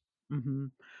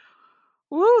 Mhm.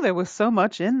 Woo, there was so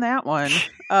much in that one.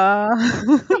 Uh,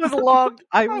 It was long.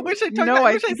 I I w wish I took. no, I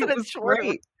I wish I think said it it was shorter.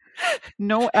 great.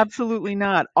 No, absolutely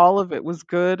not. All of it was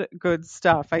good, good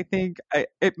stuff. I think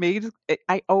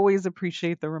I always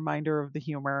appreciate the reminder of the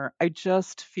humor. I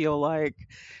just feel like,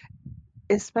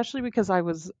 especially because I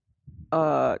was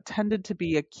tended to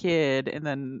be a kid and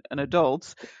then an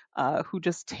adult who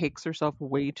just takes herself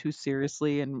way too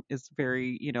seriously and is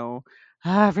very,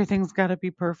 everything's got to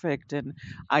be perfect. And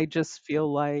I just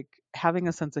feel like having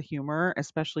a sense of humor,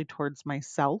 especially towards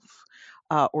myself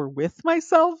or with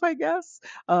myself, I guess,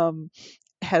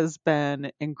 has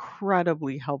been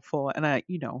incredibly helpful. And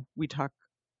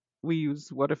we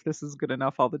use "what if this is good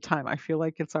enough" all the time. I feel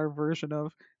like it's our version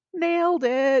of nailed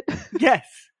it. Yes.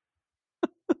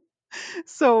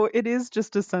 So it is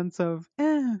just a sense of,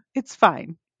 it's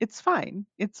fine. It's fine.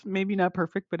 It's maybe not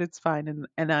perfect, but it's fine.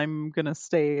 And I'm gonna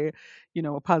stay,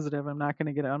 positive. I'm not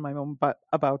gonna get on my own butt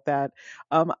about that.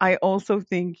 I also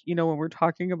think, when we're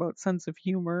talking about sense of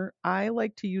humor, I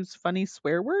like to use funny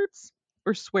swear words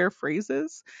or swear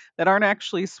phrases that aren't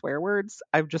actually swear words.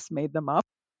 I've just made them up.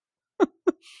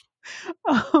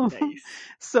 Um, Nice.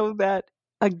 so that,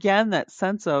 again, that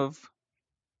sense of,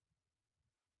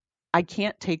 I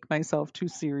can't take myself too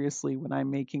seriously when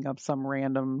I'm making up some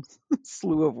random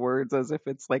slew of words as if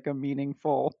it's like a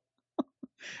meaningful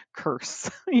curse,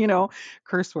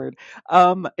 curse word.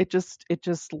 It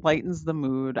just lightens the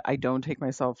mood. I don't take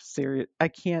myself serious. I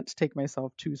can't take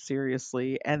myself too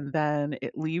seriously, and then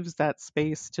it leaves that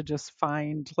space to just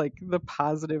find like the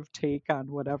positive take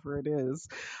on whatever it is.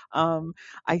 Um,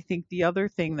 I think the other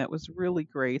thing that was really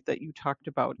great that you talked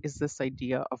about is this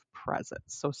idea of presence.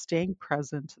 So staying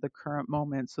present to the current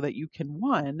moment so that you can,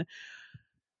 one,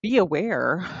 be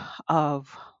aware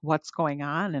of what's going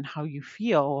on and how you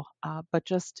feel, but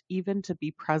just even to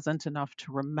be present enough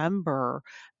to remember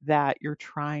that you're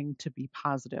trying to be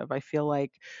positive. I feel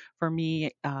like for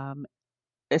me,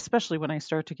 especially when I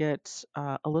start to get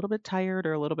a little bit tired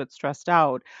or a little bit stressed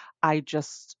out, I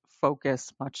just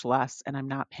focus much less and I'm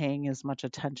not paying as much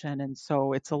attention. And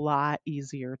so it's a lot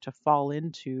easier to fall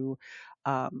into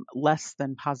less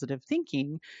than positive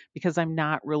thinking because I'm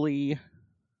not really,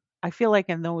 I feel like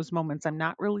in those moments, I'm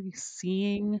not really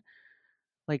seeing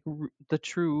like the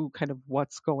true kind of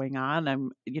what's going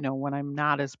on. When I'm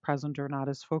not as present or not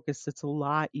as focused, it's a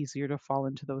lot easier to fall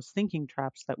into those thinking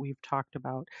traps that we've talked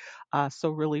about.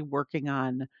 So really working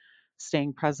on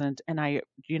staying present. And I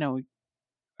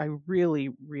really,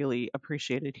 really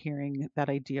appreciated hearing that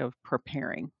idea of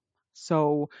preparing.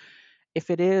 So if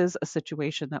it is a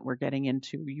situation that we're getting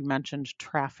into, you mentioned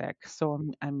traffic. So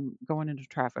I'm going into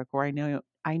traffic, or I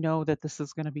know that this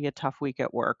is going to be a tough week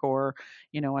at work, or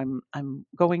I'm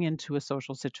going into a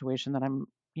social situation that I'm,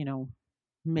 you know,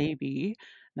 maybe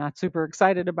not super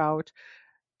excited about.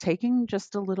 Taking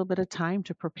just a little bit of time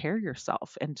to prepare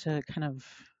yourself and to kind of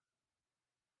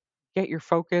get your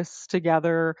focus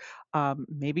together.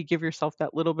 Maybe give yourself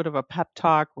that little bit of a pep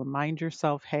talk. Remind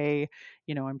yourself, hey,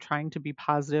 I'm trying to be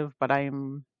positive, but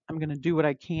I'm going to do what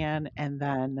I can, and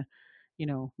then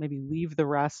maybe leave the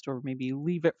rest, or maybe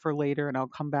leave it for later, and I'll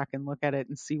come back and look at it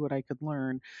and see what I could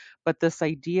learn. But this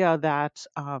idea that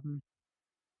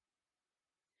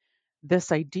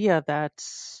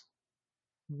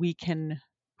we can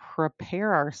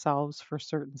prepare ourselves for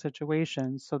certain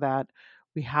situations so that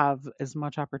we have as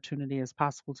much opportunity as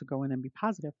possible to go in and be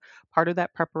positive. Part of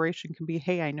that preparation can be,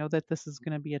 hey, I know that this is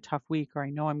going to be a tough week, or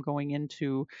I know I'm going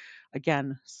into,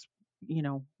 again,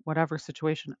 whatever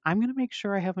situation. I'm going to make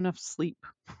sure I have enough sleep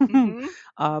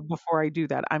Mm-hmm. before I do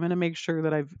that. I'm going to make sure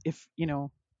that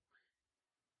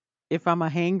if I'm a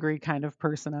hangry kind of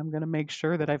person, I'm going to make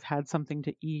sure that I've had something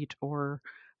to eat, or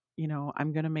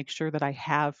I'm going to make sure that I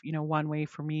have, one way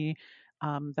for me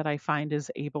that I find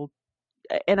is able,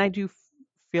 and I do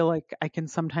feel like I can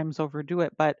sometimes overdo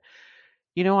it, but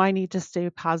I need to stay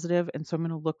positive, and so I'm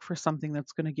going to look for something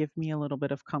that's going to give me a little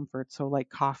bit of comfort. So like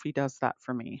coffee does that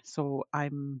for me. So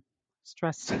I'm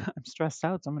stressed, I'm stressed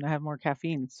out, so I'm going to have more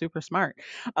caffeine. Super smart.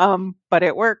 But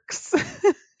it works.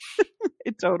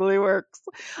 It totally works.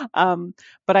 Um,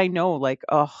 but I know like,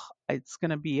 oh, it's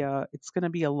gonna be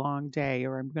a long day,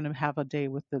 or I'm gonna have a day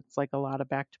with it's like a lot of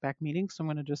back-to-back meetings. So I'm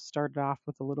gonna just start it off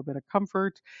with a little bit of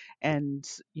comfort, and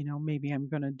maybe I'm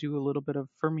gonna do a little bit of,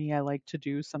 for me, I like to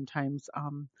do sometimes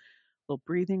little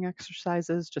breathing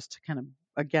exercises, just to kind of,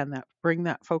 again, that bring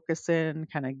that focus in,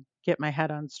 kind of get my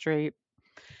head on straight,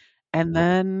 and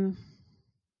then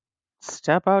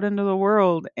step out into the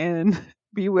world and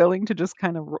be willing to just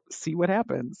kind of see what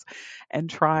happens, and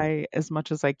try as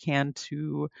much as I can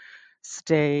to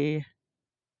stay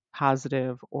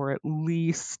positive, or at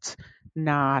least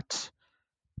not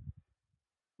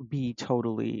be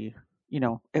totally,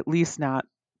 at least not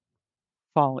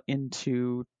fall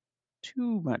into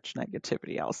too much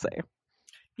negativity, I'll say.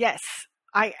 Yes,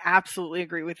 I absolutely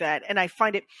agree with that. And I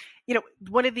find it,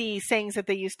 one of the sayings that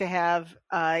they used to have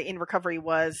in recovery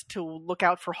was to look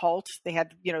out for HALT. They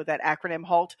had, that acronym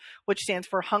HALT, which stands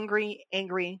for hungry,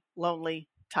 angry, lonely,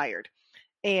 tired.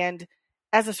 And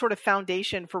as a sort of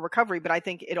foundation for recovery, but I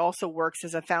think it also works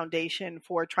as a foundation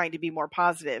for trying to be more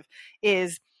positive,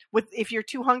 is if you're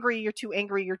too hungry, you're too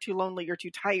angry, you're too lonely, you're too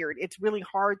tired, it's really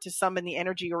hard to summon the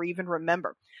energy or even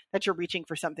remember that you're reaching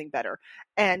for something better.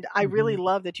 And I really Hmm.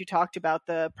 love that you talked about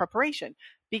the preparation,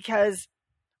 because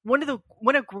one of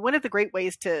the great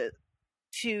ways to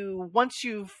once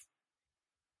you've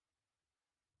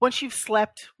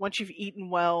slept, once you've eaten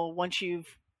well, once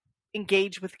you've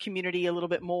engaged with community a little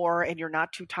bit more and you're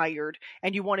not too tired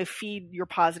and you want to feed your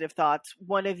positive thoughts,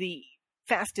 one of the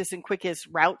fastest and quickest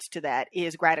routes to that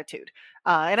is gratitude.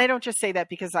 And I don't just say that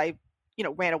because I,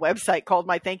 ran a website called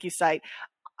My Thank You Site.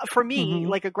 For me, Hmm.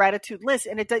 like a gratitude list,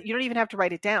 and you don't even have to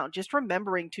write it down. Just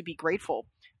remembering to be grateful.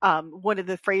 One of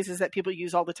the phrases that people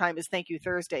use all the time is "Thank You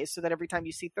Thursday," so that every time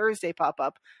you see Thursday pop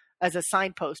up as a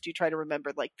signpost, you try to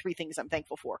remember like 3 things I'm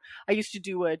thankful for. I used to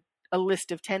do a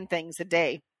list of 10 things a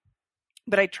day,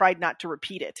 but I tried not to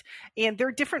repeat it. And there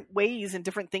are different ways and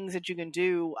different things that you can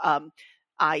do.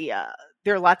 I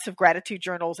There are lots of gratitude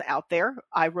journals out there.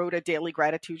 I wrote a daily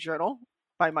gratitude journal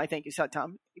by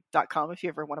mythankyou.com if you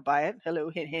ever want to buy it. Hello,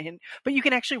 hint, hint, hint. But you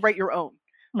can actually write your own,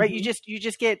 right? You Hmm.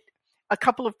 just get a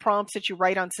couple of prompts that you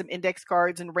write on some index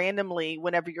cards, and randomly,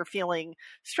 whenever you're feeling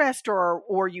stressed,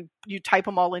 or you type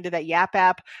them all into that Yap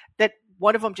app, that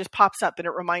one of them just pops up and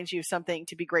it reminds you of something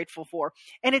to be grateful for.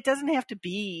 And it doesn't have to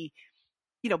be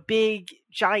big,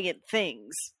 giant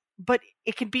things, but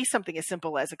it can be something as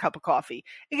simple as a cup of coffee.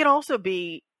 It can also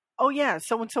be, oh yeah,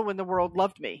 so and so in the world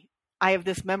loved me. I have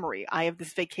this memory. I have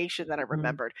this vacation that I Hmm.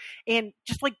 remembered. And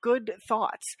just like good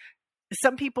thoughts.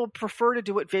 Some people prefer to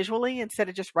do it visually instead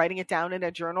of just writing it down in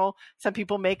a journal. Some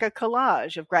people make a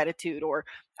collage of gratitude, or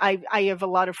I have a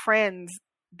lot of friends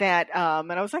that,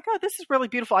 and I was like, oh, this is really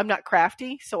beautiful. I'm not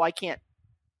crafty, so I can't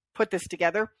put this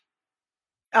together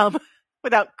um,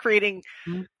 without creating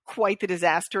quite the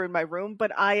disaster in my room.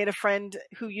 But I had a friend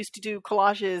who used to do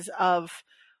collages of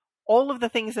all of the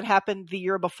things that happened the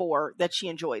year before that she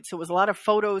enjoyed. So it was a lot of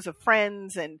photos of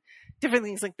friends and different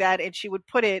things like that. And she would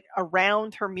put it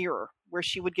around her mirror where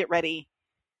she would get ready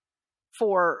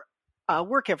for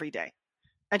work every day.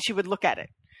 And she would look at it.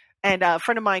 And a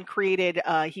friend of mine created,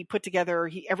 he put together,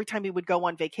 every time he would go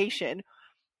on vacation,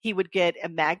 he would get a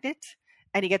magnet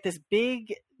and he get this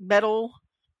big metal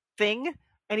thing,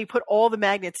 and he put all the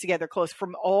magnets together close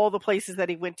from all the places that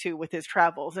he went to with his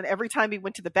travels. And every time he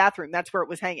went to the bathroom, that's where it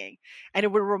was hanging. And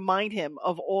it would remind him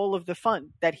of all of the fun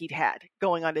that he'd had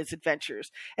going on his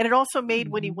adventures. And it also made,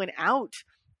 when he Mhm. went out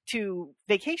to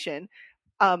vacation,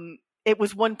 it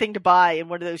was one thing to buy in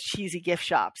one of those cheesy gift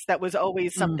shops. That was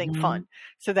always something Mhm. fun,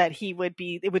 so that it would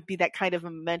be that kind of a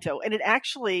memento. And it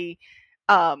actually,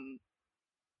 um,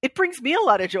 it brings me a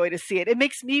lot of joy to see it. It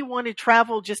makes me want to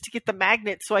travel just to get the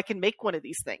magnet so I can make one of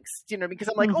these things. Do you know? Because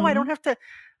I'm like, oh, Mhm. I don't have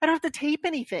to tape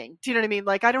anything. Do you know what I mean?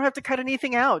 Like, I don't have to cut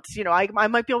anything out. You know, I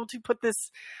might be able to put this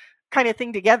kind of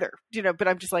thing together. You know, but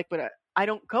I'm just like, but I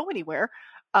don't go anywhere.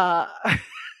 I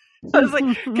was like,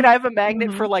 can I have a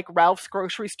magnet for Mhm. like Ralph's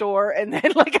grocery store, and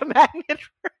then like a magnet?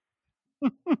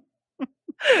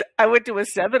 I went to a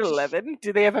 7-Eleven.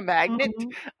 Do they have a magnet?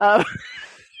 Mhm. Uh,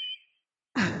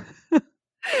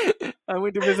 I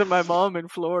went to visit my mom in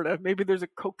Florida. Maybe there's a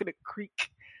Coconut Creek.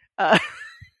 Uh,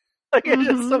 like it's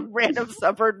just Mhm. some random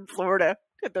suburb in Florida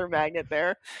with their magnet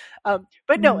there.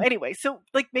 But no, Mhm. anyway, so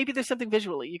like maybe there's something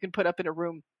visually you can put up in a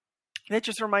room that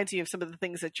just reminds you of some of the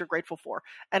things that you're grateful for.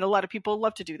 And a lot of people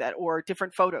love to do that, or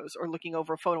different photos, or looking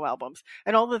over photo albums.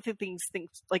 And all the things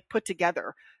like put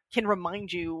together can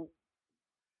remind you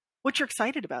what you're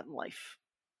excited about in life.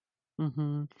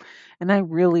 Mhm. And I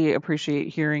really appreciate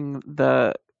hearing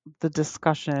the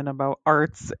discussion about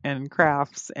arts and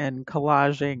crafts and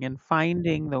collaging and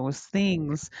finding those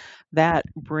things that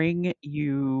bring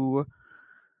you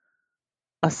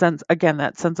a sense, again,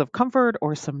 that sense of comfort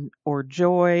or some or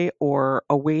joy or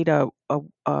a way to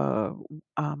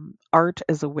art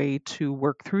as a way to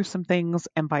work through some things.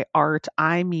 And by art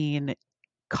I mean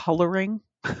coloring.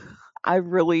 I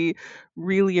really,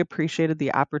 really appreciated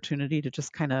the opportunity to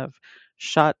just kind of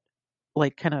shut,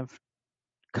 like, kind of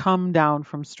come down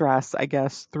from stress, I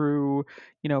guess, through,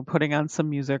 putting on some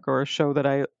music or a show that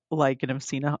I like and have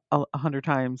seen a hundred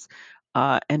times,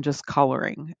 and just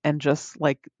coloring and just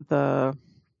like the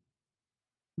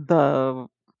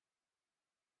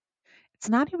it's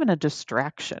not even a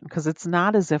distraction because it's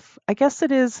not as if, I guess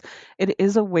it is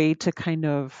a way to kind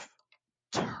of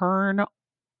turn,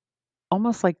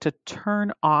 almost like to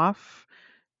turn off,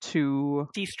 to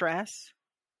De-stress.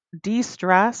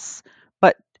 de-stress,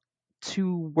 but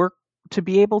to work, to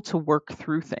be able to work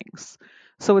through things.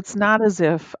 So it's not as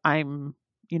if I'm,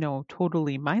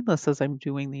 totally mindless as I'm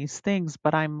doing these things,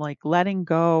 but I'm like letting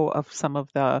go of some of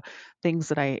the things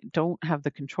that I don't have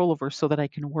the control over so that I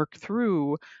can work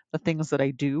through the things that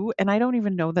I do. And I don't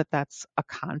even know that that's a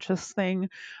conscious thing,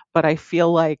 but I feel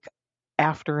like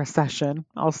after a session,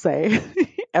 I'll say,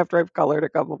 after I've colored a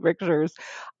couple pictures,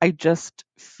 I just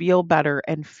feel better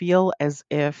and feel as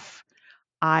if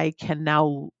I can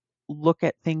now look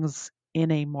at things in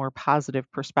a more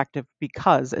positive perspective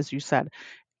because, as you said,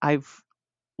 I've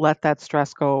let that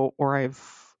stress go, or I've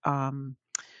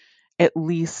at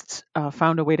least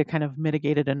found a way to kind of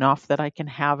mitigate it enough that I can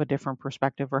have a different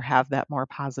perspective or have that more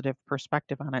positive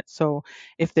perspective on it. So,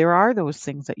 if there are those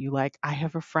things that you like, I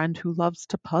have a friend who loves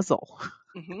to puzzle.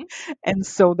 Hmm. And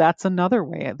so that's another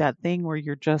way, that thing where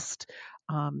you're just,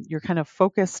 you're kind of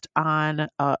focused on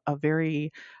a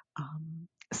very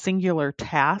singular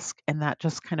task, and that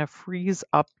just kind of frees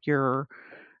up your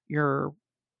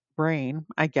brain,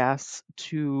 I guess,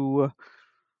 to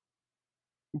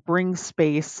bring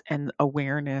space and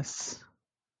awareness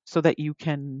so that you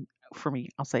can, for me,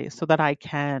 I'll say, so that I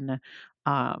can,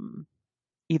 um,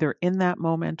 either in that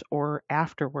moment or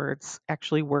afterwards,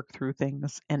 actually work through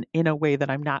things and in a way that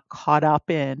I'm not caught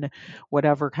up in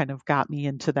whatever kind of got me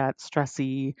into that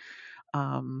stressy,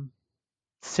 um,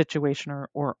 situation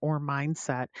or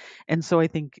mindset. And so I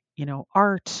think,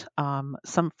 art,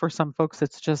 for some folks,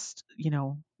 it's just,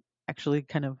 actually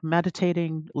kind of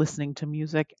meditating, listening to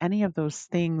music, any of those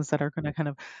things that are going to kind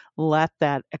of let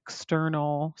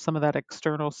some of that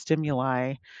external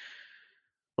stimuli,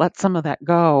 let some of that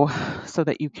go so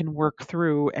that you can work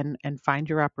through and find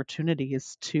your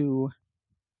opportunities to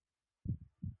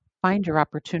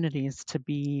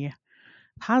be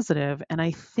positive. And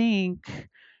I think,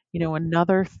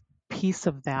 another piece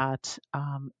of that,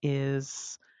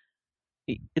 is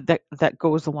that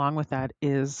goes along with that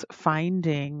is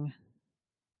finding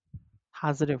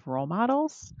positive role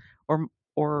models,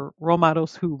 or role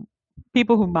models who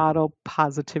people who model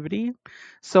positivity.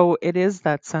 So it is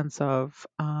that sense of,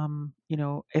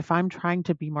 if I'm trying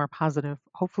to be more positive,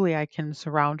 hopefully I can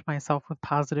surround myself with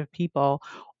positive people,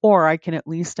 or I can at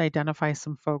least identify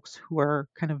some folks who are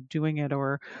kind of doing it,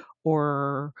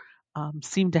 or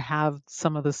seem to have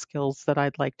some of the skills that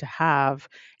I'd like to have,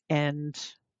 and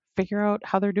figure out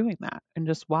how they're doing that and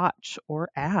just watch or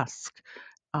ask,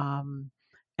 um,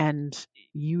 and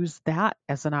use that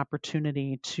as an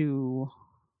opportunity to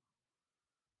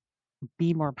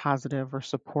be more positive or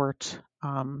support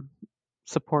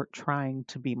trying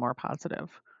to be more positive.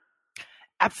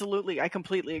 Absolutely. I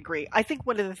completely agree. I think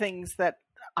one of the things that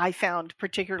I found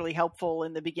particularly helpful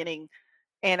in the beginning,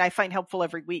 and I find helpful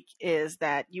every week, is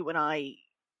that you and I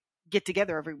get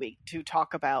together every week to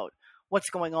talk about what's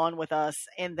going on with us,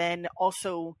 and then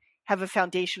also have a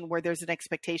foundation where there's an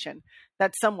expectation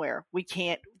that somewhere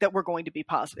that we're going to be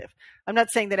positive. I'm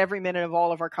not saying that every minute of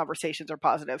all of our conversations are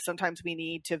positive. Sometimes we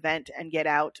need to vent and get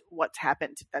out what's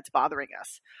happened that's bothering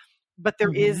us. But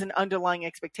there is Hmm. an underlying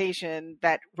expectation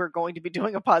that we're going to be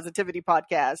doing a positivity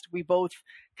podcast. We both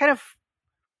kind of,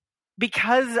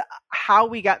 because how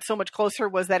we got so much closer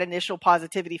was that initial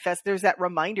positivity fest, there's that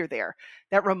reminder there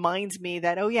that reminds me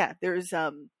that, oh yeah, there's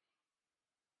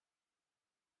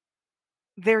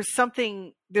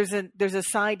something, there's a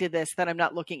side to this that I'm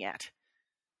not looking at.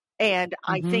 And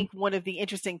I Hmm. think one of the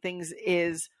interesting things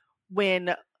is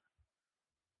when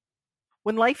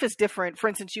life is different. For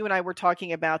instance, you and I were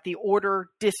talking about the order,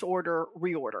 disorder,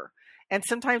 reorder. And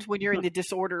sometimes when you're in the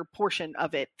disorder portion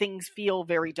of it, things feel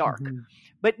very dark. Hmm.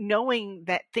 But knowing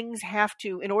that things have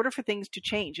to, in order for things to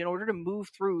change, in order to move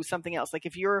through something else, like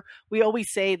we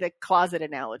always say the closet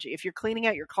analogy. If you're cleaning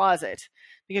out your closet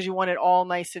because you want it all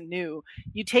nice and new,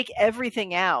 you take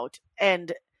everything out,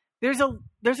 and there's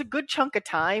a good chunk of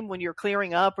time when you're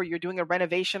clearing up or you're doing a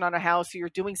renovation on a house or you're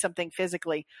doing something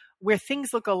physically where things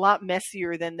look a lot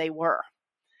messier than they were.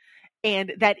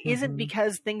 And that isn't Hmm.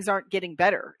 because things aren't getting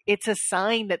better. It's a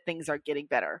sign that things are getting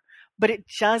better, but it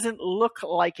doesn't look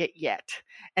like it yet.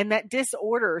 And that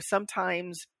disorder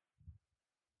sometimes,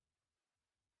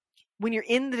 when you're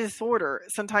in the disorder,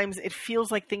 sometimes it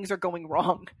feels like things are going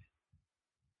wrong.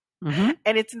 Hmm.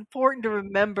 And it's important to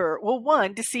remember, well,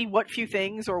 one, to see what few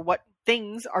things or what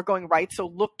things are going right. So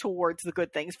look towards the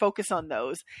good things, focus on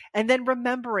those. And then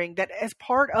remembering that as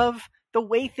part of the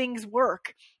way things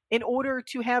work, in order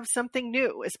to have something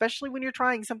new, especially when you're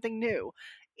trying something new,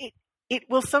 it, it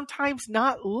will sometimes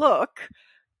not look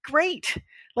great.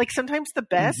 Like sometimes the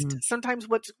best, Hmm. sometimes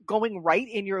what's going right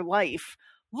in your life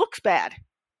looks bad.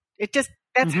 It just,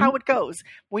 that's Hmm. how it goes.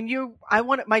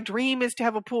 My dream is to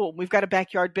have a pool. We've got a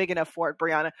backyard big enough for it,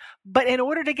 Brianna. But in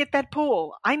order to get that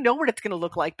pool, I know what it's going to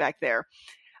look like back there.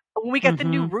 When we got the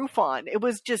new Hmm. roof on, it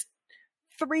was just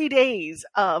 3 days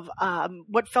of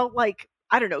what felt like,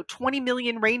 I don't know, 20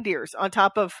 million reindeers on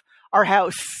top of our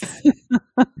house.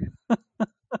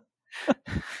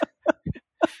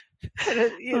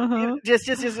 Uh-huh.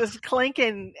 Just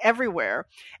clanking everywhere.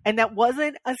 And that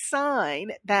wasn't a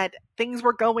sign that things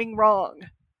were going wrong.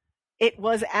 It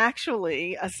was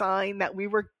actually a sign that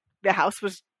the house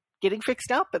was getting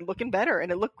fixed up and looking better,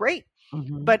 and it looked great.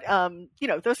 Hmm. But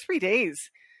those 3 days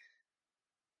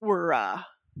were uh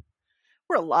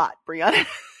were a lot, Brianna.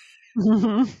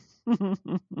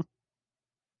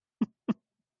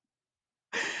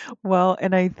 Well,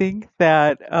 and I think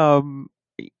that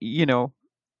you know,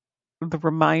 the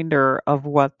reminder of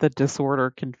what the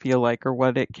disorder can feel like, or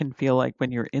what it can feel like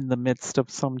when you're in the midst of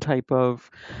some type of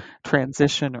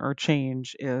transition or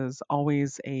change, is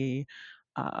always a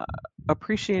uh,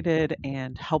 appreciated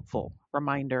and helpful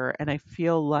reminder. And I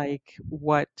feel like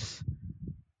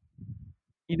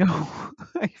you know,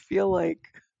 I feel like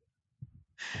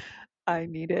I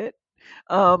need it.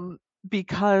 Um,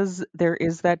 because there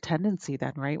is that tendency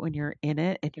then, right? When you're in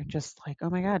it and you're just like, oh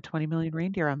my God, 20 million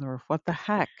reindeer on the roof. What the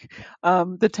heck?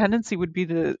 The tendency would be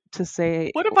to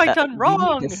say, What have I done we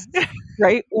need to, wrong?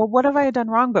 right? Well, what have I done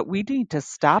wrong? But we need to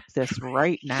stop this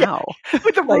right Yeah, now.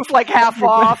 with the Like, roof like half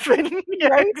off, and yeah,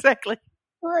 right? exactly.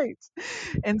 Right.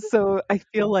 And so I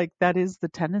feel like that is the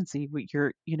tendency.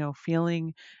 You're,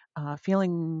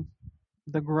 feeling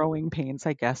the growing pains,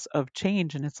 I guess, of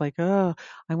change. And it's like, oh,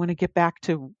 I want to get back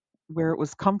to where it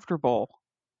was comfortable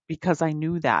because I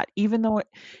knew that, even though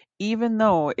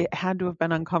it had to have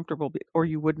been uncomfortable, or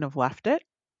you wouldn't have left it,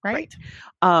 right? Right.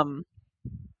 Um,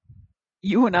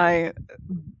 you and I,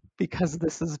 because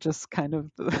this is just kind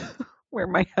of where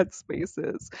my headspace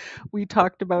is, we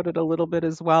talked about it a little bit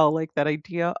as well, like that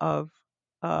idea of,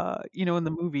 in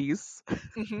the movies,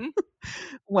 Hmm.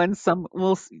 when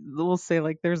we'll say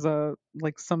like there's a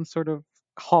like some sort of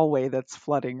hallway that's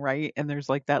flooding, right? And there's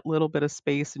like that little bit of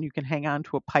space and you can hang on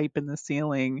to a pipe in the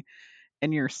ceiling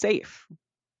and you're safe.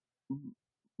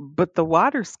 But the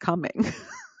water's coming.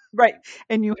 Right.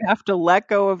 And you have to let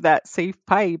go of that safe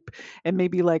pipe and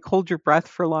maybe like hold your breath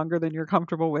for longer than you're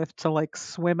comfortable with to like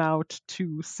swim out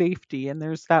to safety. And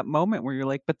there's that moment where you're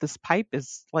like, but this pipe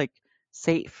is like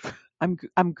safe. I'm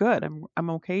good. I'm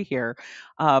okay here.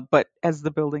 But as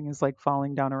the building is like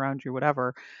falling down around you,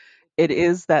 whatever, it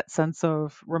is that sense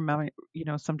of remember,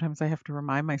 sometimes I have to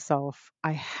remind myself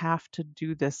I have to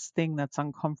do this thing that's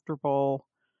uncomfortable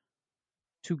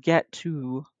to get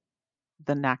to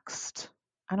the next.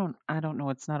 I don't know,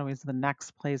 it's not always the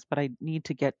next place, but I need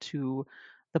to get to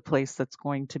the place that's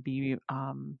going to be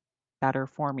better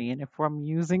for me. And if I'm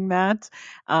using that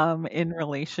in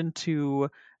relation to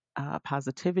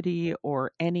positivity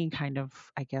or any kind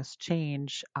of, I guess,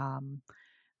 change,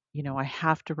 I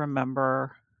have to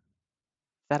remember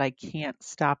that I can't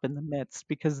stop in the midst,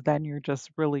 because then you're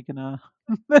just really gonna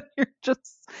then you're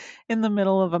just in the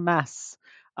middle of a mess.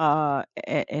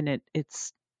 And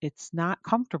it's not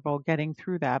comfortable getting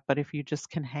through that, but if you just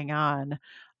can hang on,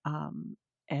 um,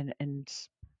 and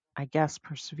I guess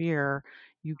persevere,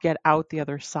 you get out the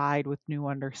other side with new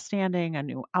understanding, a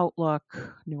new outlook,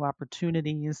 new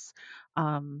opportunities.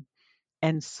 Um,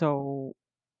 and so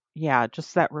yeah,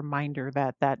 just that reminder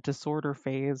that that disorder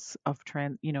phase of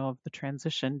of the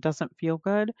transition doesn't feel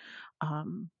good.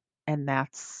 Um, and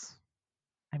that's,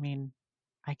 I mean,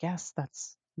 I guess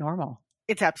that's normal.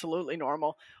 It's absolutely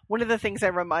normal. One of the things I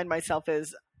remind myself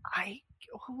is I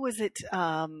who was it?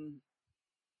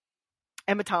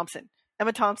 Emma Thompson.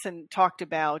 Emma Thompson talked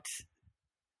about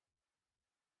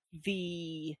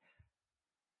the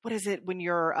what is it when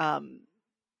you're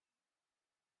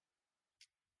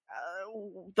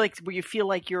like where you feel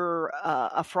like you're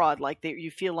a fraud, like that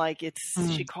you feel like it's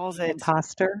she calls it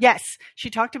Imposter. yes, she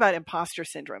talked about imposter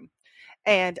syndrome.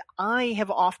 And I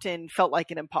have often felt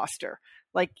like an imposter.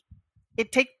 Like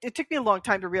it took me a long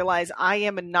time to realize I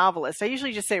am a novelist. I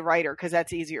usually just say writer because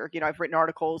that's easier. I've written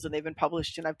articles and they've been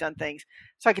published and I've done things.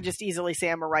 So I could just easily say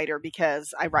I'm a writer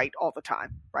because I write all the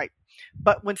time, right?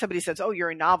 But when somebody says, "Oh,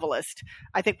 you're a novelist,"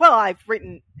 I think, "Well, I've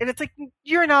written," and it's like,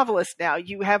 "You're a novelist now.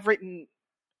 You have written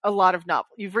a lot of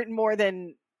novels. You've written more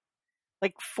than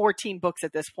like 14 books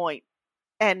at this point."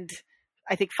 And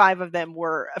I think 5 of them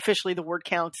were officially, the word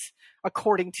counts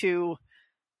according to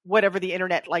whatever the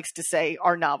internet likes to say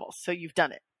are novels. So you've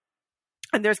done it.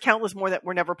 And there's countless more that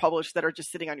were never published that are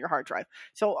just sitting on your hard drive.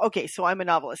 So, okay, so I'm a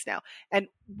novelist now. And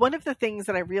one of the things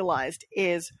that I realized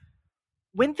is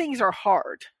when things are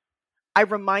hard, I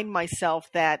remind myself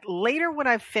that later when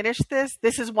I've finished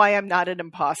this is why I'm not an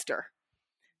imposter.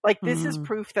 Like, this is Mm,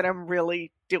 proof that I'm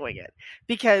really doing it.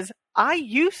 Because I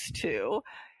used to,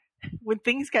 when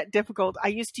things got difficult, I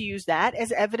used to use that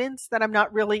as evidence that I'm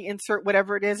not really insert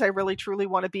whatever it is I really truly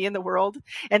want to be in the world.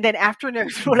 And then after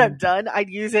what mhm, I've done, I'd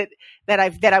use it that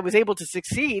I was able to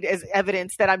succeed as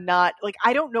evidence that I'm not, like,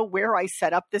 I don't know where I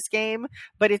set up this game,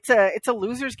 but it's a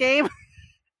loser's game.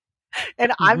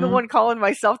 And I'm the mhm, one calling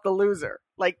myself the loser.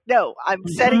 Like, no, I'm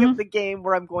setting up mhm, the game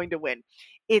where I'm going to win.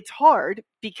 It's hard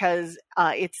because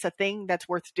it's a thing that's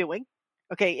worth doing.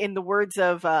 Okay, in the words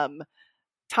of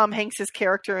Tom Hanks's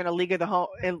character in in League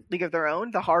of Their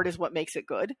Own, the hard is what makes it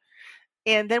good.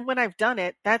 And then when I've done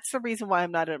it, that's the reason why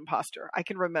I'm not an imposter. I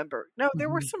can remember, no, there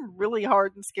were mhm, some really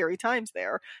hard and scary times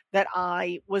there that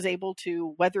I was able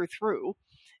to weather through.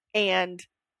 And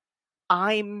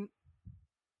I'm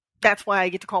that's why I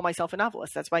get to call myself a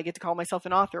novelist. That's why I get to call myself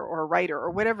an author or a writer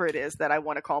or whatever it is that I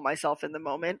want to call myself in the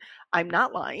moment. I'm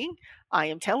not lying. I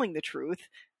am telling the truth.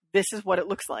 This is what it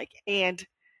looks like. And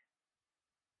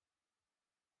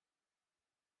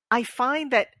I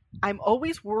find that I'm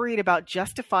always worried about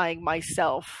justifying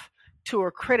myself to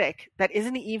a critic that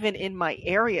isn't even in my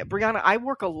area. Brianna, I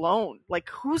work alone. Like,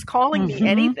 who's calling me mhm,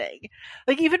 anything?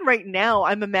 Like, even right now,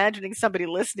 I'm imagining somebody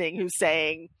listening who's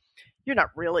saying, "You're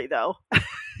not really, though."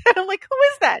 And I'm like, who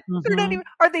is that? They're not mhm, even,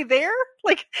 are they there?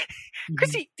 Like,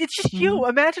 mhm, Chrissy, it's just mhm, you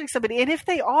imagining somebody. And if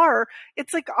they are,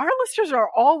 it's like our listeners are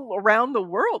all around the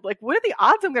world. Like, what are the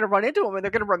odds I'm going to run into them and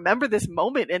they're going to remember this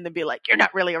moment and then be like, "You're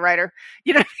not really a writer.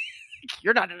 You know,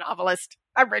 you're not a novelist.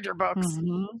 I've read your books."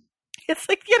 mhm, It's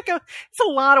like, you gotta go, it's a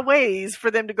lot of ways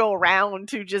for them to go around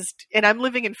to just, and I'm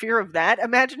living in fear of that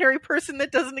imaginary person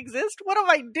that doesn't exist. What am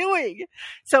I doing?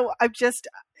 So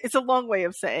it's a long way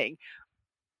of saying,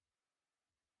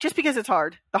 just because it's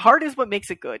hard, the hard is what makes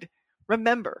it good.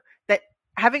 Remember that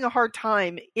having a hard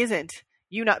time isn't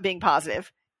you not being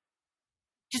positive.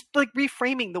 Just like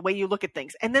reframing the way you look at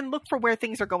things, and then look for where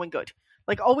things are going good.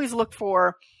 Like, always look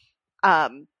for,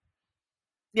 um,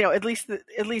 at least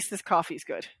this coffee's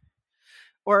good.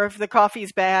 Or if the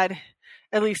coffee's bad,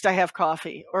 at least I have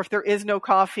coffee. Or if there is no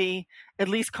coffee, at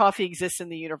least coffee exists in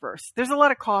the universe. There's a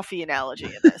lot of coffee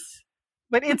analogy in this.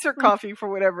 But insert coffee for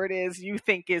whatever it is you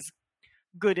think is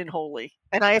good and holy.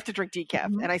 And I have to drink decaf,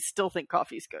 Mhm. and I still think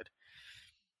coffee's good.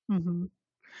 Mhm.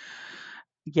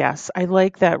 Yes, I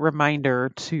like that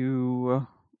reminder to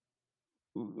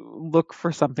look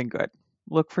for something good.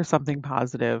 Look for something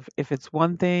positive. If it's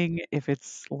one thing, if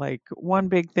it's like one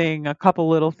big thing, a couple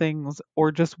little things,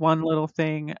 or just one little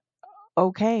thing,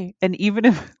 okay. And even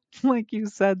if, like you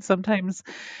said, sometimes,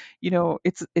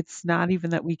 it's not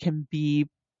even that we can be,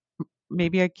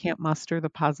 maybe I can't muster the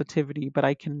positivity, but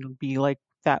I can be like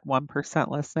that 1%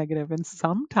 less negative. And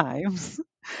sometimes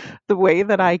the way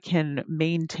that I can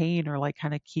maintain or like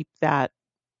kind of keep that,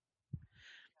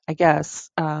 I guess,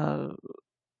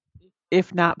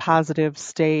 if not positive,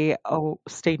 stay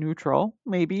neutral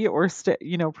maybe, or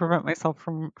prevent myself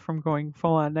from going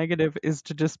full on negative, is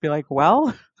to just be like,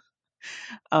 well,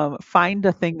 find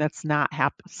a thing that's not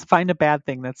find a bad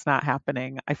thing that's not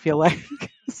happening. I feel like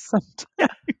sometimes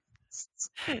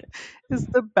is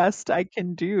the best I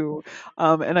can do.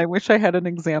 And I wish I had an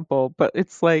example, but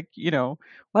it's like,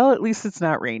 well, at least it's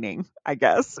not raining, I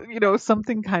guess,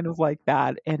 something kind of like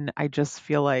that. And I just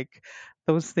feel like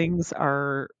those things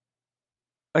are,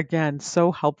 again,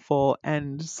 so helpful,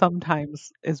 and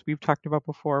sometimes, as we've talked about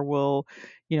before, will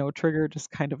trigger just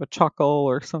kind of a chuckle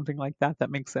or something like that that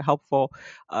makes it helpful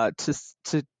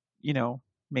to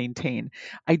maintain.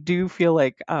 I do feel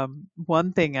like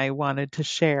one thing I wanted to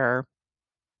share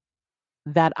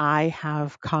that I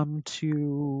have come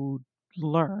to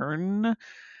learn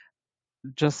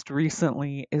just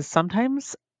recently is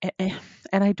sometimes,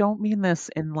 and I don't mean this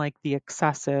in like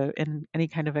in any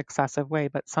kind of excessive way,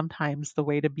 but sometimes the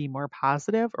way to be more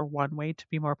positive, or one way to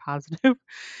be more positive,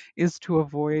 is to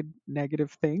avoid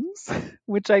negative things,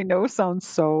 which I know sounds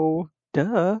so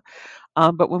duh.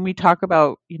 But when we talk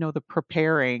about, the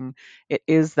preparing, it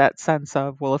is that sense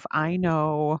of, well, if I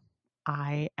know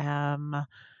I am,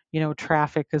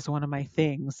 traffic is one of my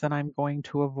things, then I'm going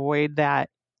to avoid that.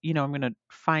 I'm going to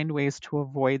find ways to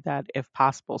avoid that if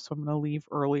possible. So I'm going to leave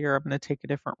earlier. I'm going to take a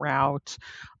different route.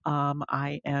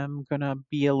 I am going to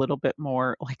be a little bit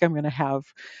more like, I'm going to have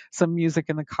some music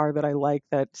in the car that I like,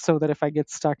 so that if I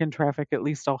get stuck in traffic, at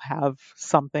least I'll have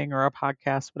something, or a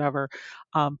podcast, whatever.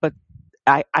 But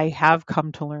I have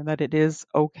come to learn that it is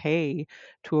okay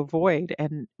to avoid.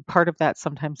 And part of that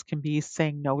sometimes can be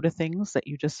saying no to things that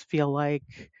you just feel like,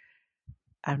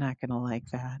 I'm not going to like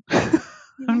that.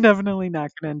 I'm definitely not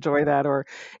going to enjoy that. Or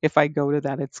if I go to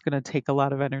that, it's going to take a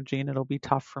lot of energy and it'll be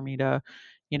tough for me to,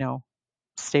 you know,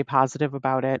 stay positive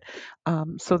about it.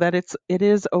 So that it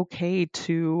is okay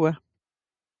to,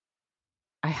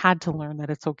 I had to learn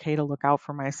that it's okay to look out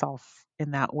for myself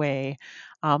in that way.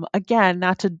 Again,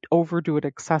 not to overdo it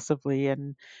excessively,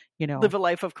 and, Live a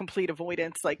life of complete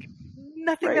avoidance. Like,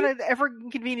 nothing right? that ever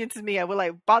inconveniences me, I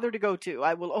will bother to go to.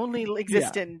 I will only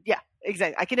exist in,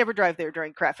 exactly. I can never drive there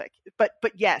during traffic. But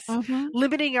yes, Mhm.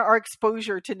 limiting our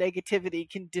exposure to negativity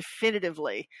can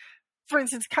definitively, for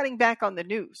instance, cutting back on the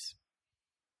news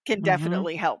can Mhm.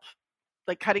 definitely help.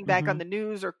 Like cutting back on Mhm. the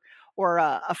news, or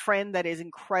a friend that is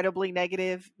incredibly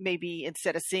negative, maybe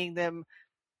instead of seeing them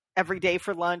every day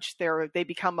for lunch, they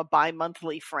become a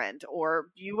bi-monthly friend, or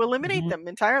you eliminate Mhm. them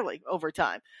entirely over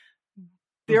time.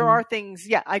 There Mhm. are things,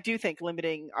 I do think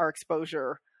limiting our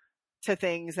exposure to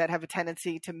things that have a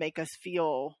tendency to make us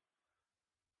feel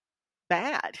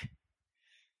bad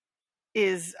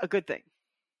is a good thing.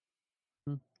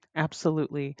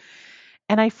 Absolutely.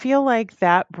 And I feel like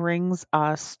that brings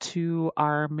us to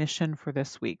our mission for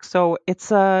this week. So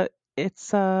I'm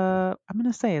going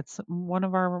to say it's one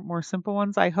of our more simple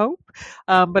ones, I hope.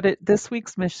 But this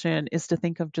week's mission is to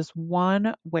think of just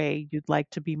one way you'd like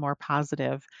to be more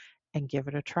positive and give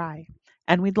it a try.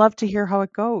 And we'd love to hear how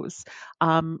it goes,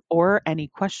 or any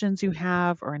questions you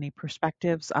have, or any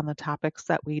perspectives on the topics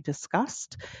that we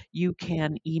discussed. You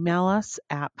can email us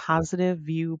at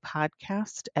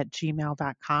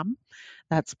positiveviewpodcast@gmail.com.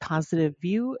 That's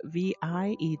positiveview,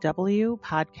 VIEW,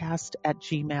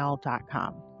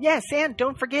 podcast@gmail.com. Yes, and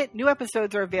don't forget, new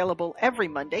episodes are available every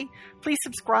Monday. Please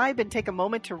subscribe and take a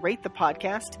moment to rate the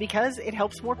podcast, because it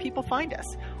helps more people find us.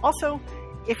 Also,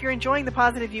 if you're enjoying the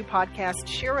Positive View podcast,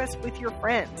 share us with your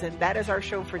friends. And that is our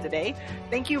show for today.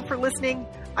 Thank you for listening.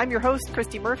 I'm your host,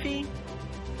 Christy Murphy.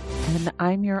 And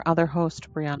I'm your other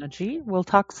host, Brianna G. We'll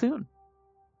talk soon.